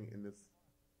living in this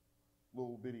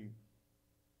little bitty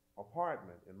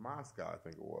apartment in Moscow, I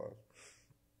think it was.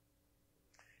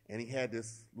 And he had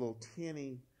these little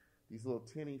tinny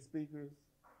speakers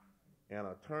and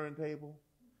a turntable.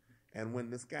 And when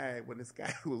this guy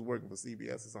who was working for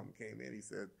CBS or something came in, he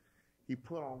said he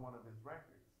put on one of his records,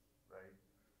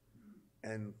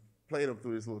 right, and played him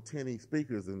through his little tinny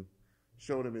speakers and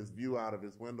showed him his view out of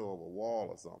his window of a wall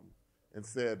or something, and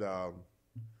said, now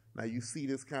you see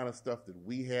this kind of stuff that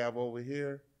we have over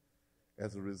here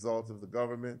as a result of the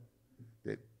government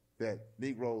that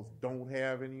Negroes don't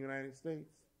have in the United States?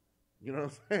 You know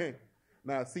what I'm saying?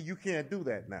 Now, see, you can't do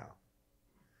that now.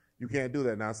 You can't do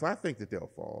that now. So I think that they'll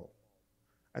fall.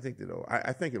 I think it'll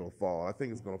fall. I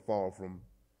think it's going to fall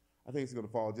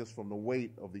just from the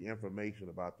weight of the information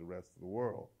about the rest of the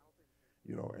world.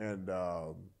 You know, and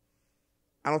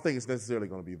I don't think it's necessarily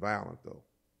going to be violent, though.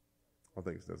 I don't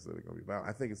think it's necessarily going to be violent.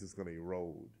 I think it's just going to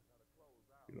erode.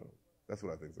 You know, that's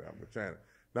what I think is happening with China.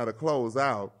 Now, to close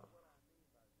out,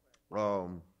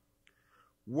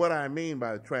 what I mean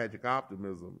by tragic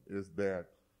optimism is that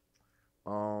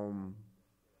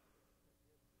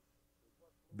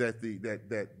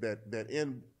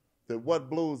what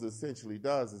blues essentially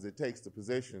does is it takes the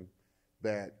position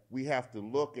that we have to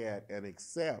look at and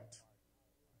accept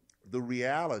the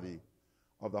reality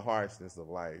of the harshness of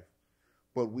life,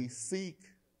 but we seek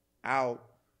out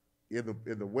in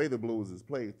the way the blues is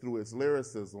played through its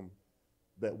lyricism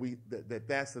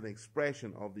that's an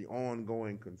expression of the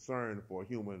ongoing concern for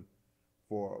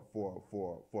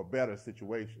better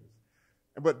situations,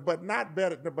 but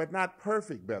not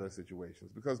perfect better situations,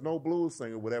 because no blues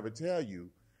singer would ever tell you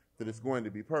that it's going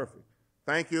to be perfect.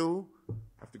 Thank you. I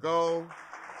have to go.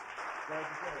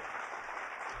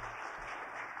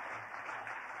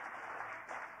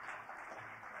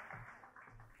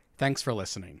 Thanks for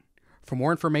listening. For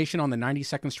more information on the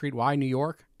 92nd Street Y, New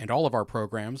York, and all of our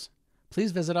programs,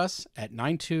 please visit us at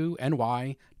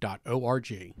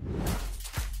 92ny.org.